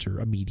of cancer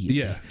immediately?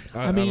 Yeah.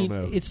 I mean, I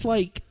don't know. it's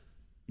like,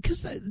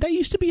 because that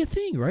used to be a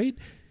thing, right?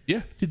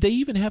 Yeah. Did they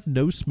even have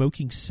no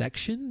smoking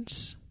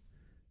sections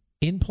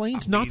in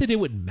planes? Not that it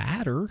would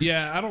matter.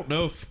 Yeah, I don't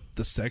know if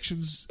the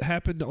sections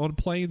happened on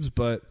planes,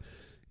 but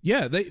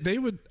yeah, they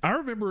would. I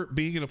remember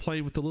being in a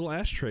plane with the little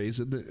ashtrays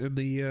in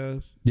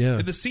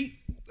the seat,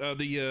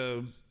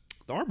 the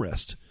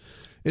armrest.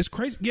 It's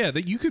crazy. Yeah,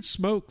 that you could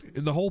smoke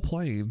in the whole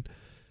plane,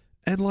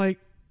 and like,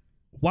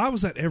 why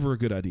was that ever a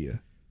good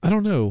idea? I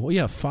don't know. Well,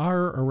 yeah,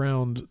 fire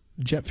around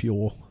jet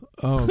fuel.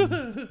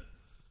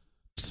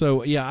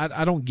 So yeah,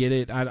 I don't get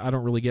it. I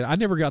don't really get it. I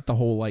never got the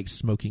whole like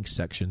smoking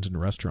sections in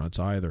restaurants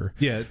either.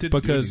 Yeah, it didn't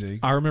because do anything.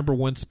 I remember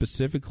one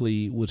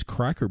specifically was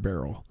Cracker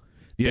Barrel.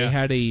 Yeah. They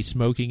had a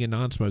smoking and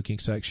non-smoking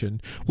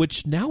section,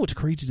 which now it's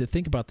crazy to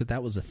think about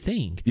that was a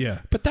thing. Yeah,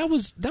 but that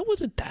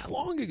wasn't that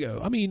long ago.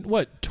 I mean,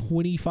 what,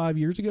 25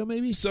 years ago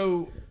maybe?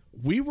 So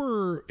we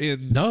were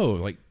in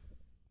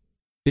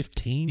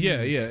 15.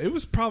 Yeah, it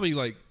was probably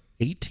like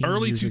 18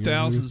 early years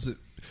 2000s. ago.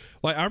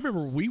 Like I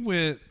remember we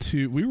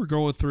were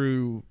going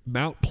through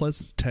Mount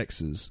Pleasant,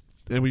 Texas,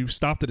 and we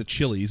stopped at a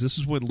Chili's. This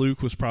is when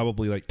Luke was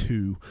probably like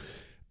 2,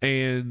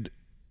 and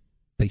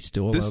they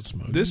still allowed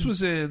smoking. This was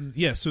so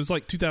it was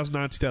like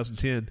 2009,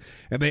 2010,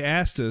 and they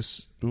asked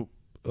us, do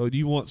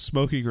you want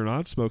smoking or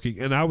non-smoking?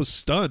 And I was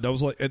stunned. I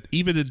was like, and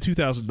even in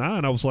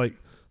 2009, I was like,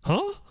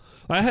 huh?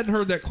 I hadn't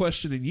heard that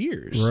question in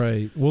years.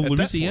 Right. Well,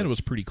 Louisiana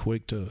was pretty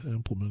quick to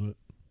implement it.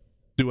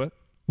 Do what?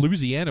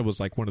 Louisiana was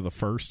like one of the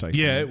first, I think.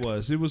 Yeah, it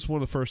was. It was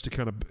one of the first to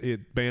kind of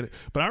ban it.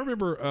 But I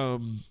remember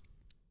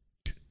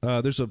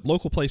there's a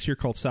local place here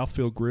called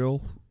Southfield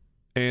Grill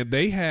and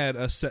they had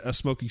a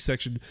smoking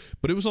section,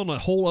 but it was on a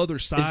whole other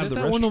side Is of the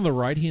that restaurant. one on the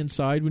right-hand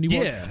side when you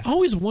walk? Yeah. I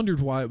always wondered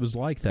why it was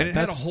like that. And it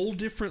had a whole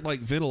different like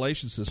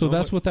ventilation system. So I was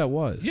that's like, what that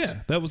was.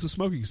 Yeah, that was the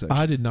smoking section.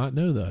 I did not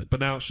know that. But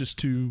now it's just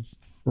two,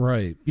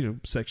 Right.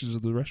 sections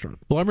of the restaurant.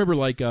 Well, I remember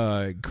like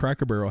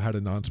Cracker Barrel had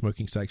a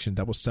non-smoking section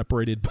that was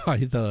separated by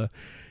the,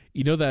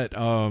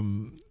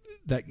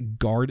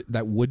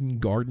 that wooden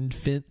garden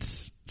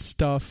fence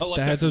stuff that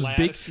has those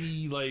big.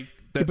 like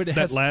Yeah, but it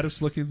has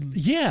lattice looking.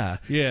 Yeah.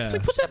 Yeah. It's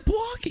like, what's that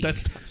blocking?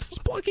 That's it's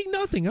blocking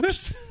nothing. I'm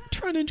just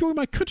trying to enjoy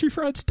my country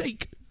fried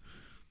steak.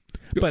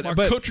 But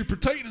country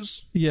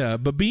potatoes. yeah,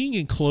 but being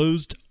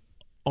enclosed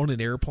on an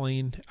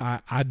airplane,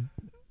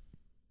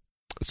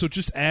 So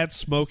just add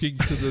smoking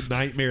to the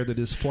nightmare that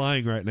is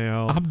flying right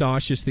now. I'm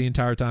nauseous the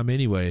entire time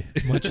anyway,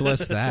 much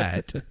less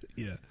that.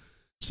 Yeah.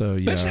 So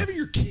yeah. Imagine having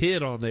your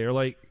kid on there,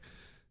 like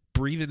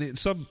breathing in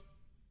some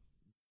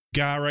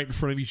guy right in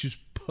front of you just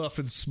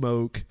puffing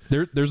smoke.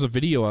 There's a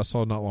video I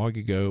saw not long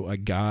ago, a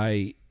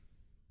guy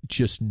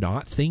just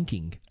not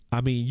thinking.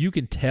 I mean, you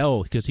can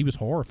tell because he was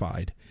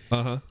horrified.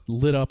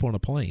 Lit up on a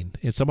plane,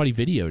 and somebody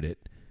videoed it.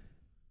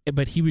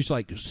 But he was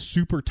like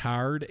super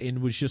tired and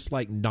was just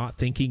like not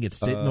thinking and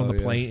sitting on the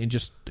plane and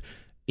just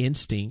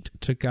instinct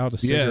took out a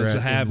cigarette it's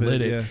a habit, and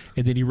lit it. yeah.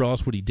 And then he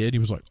realized what he did. He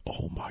was like,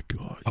 "Oh my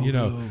god,"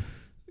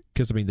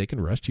 because I mean they can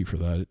arrest you for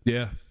that.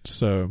 Yeah.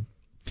 So,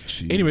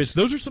 Jeez. anyways,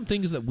 those are some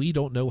things that we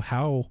don't know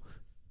how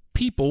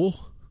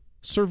people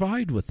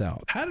survived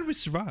without. How did we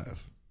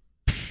survive?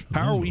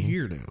 How are we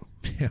here now?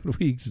 How do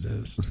we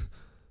exist?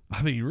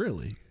 I mean,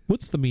 really?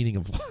 What's the meaning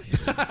of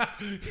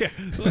life?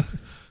 Yeah.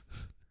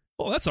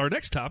 Well, that's our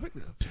next topic.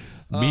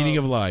 Meaning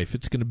of life.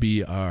 It's going to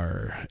be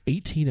our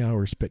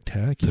 18-hour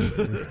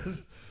spectacular.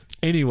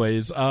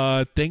 Anyways,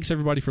 thanks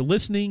everybody for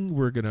listening.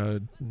 We're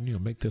going to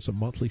make this a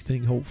monthly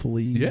thing,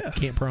 hopefully. Yeah.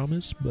 Can't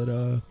promise, but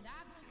We're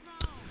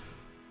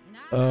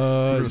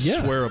gonna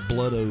swear a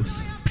blood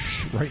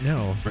oath. right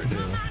now.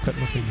 Cut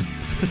my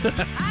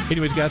finger.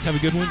 Anyways, guys, have a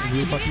good one, and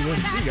we'll talk to you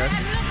later. See you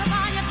guys.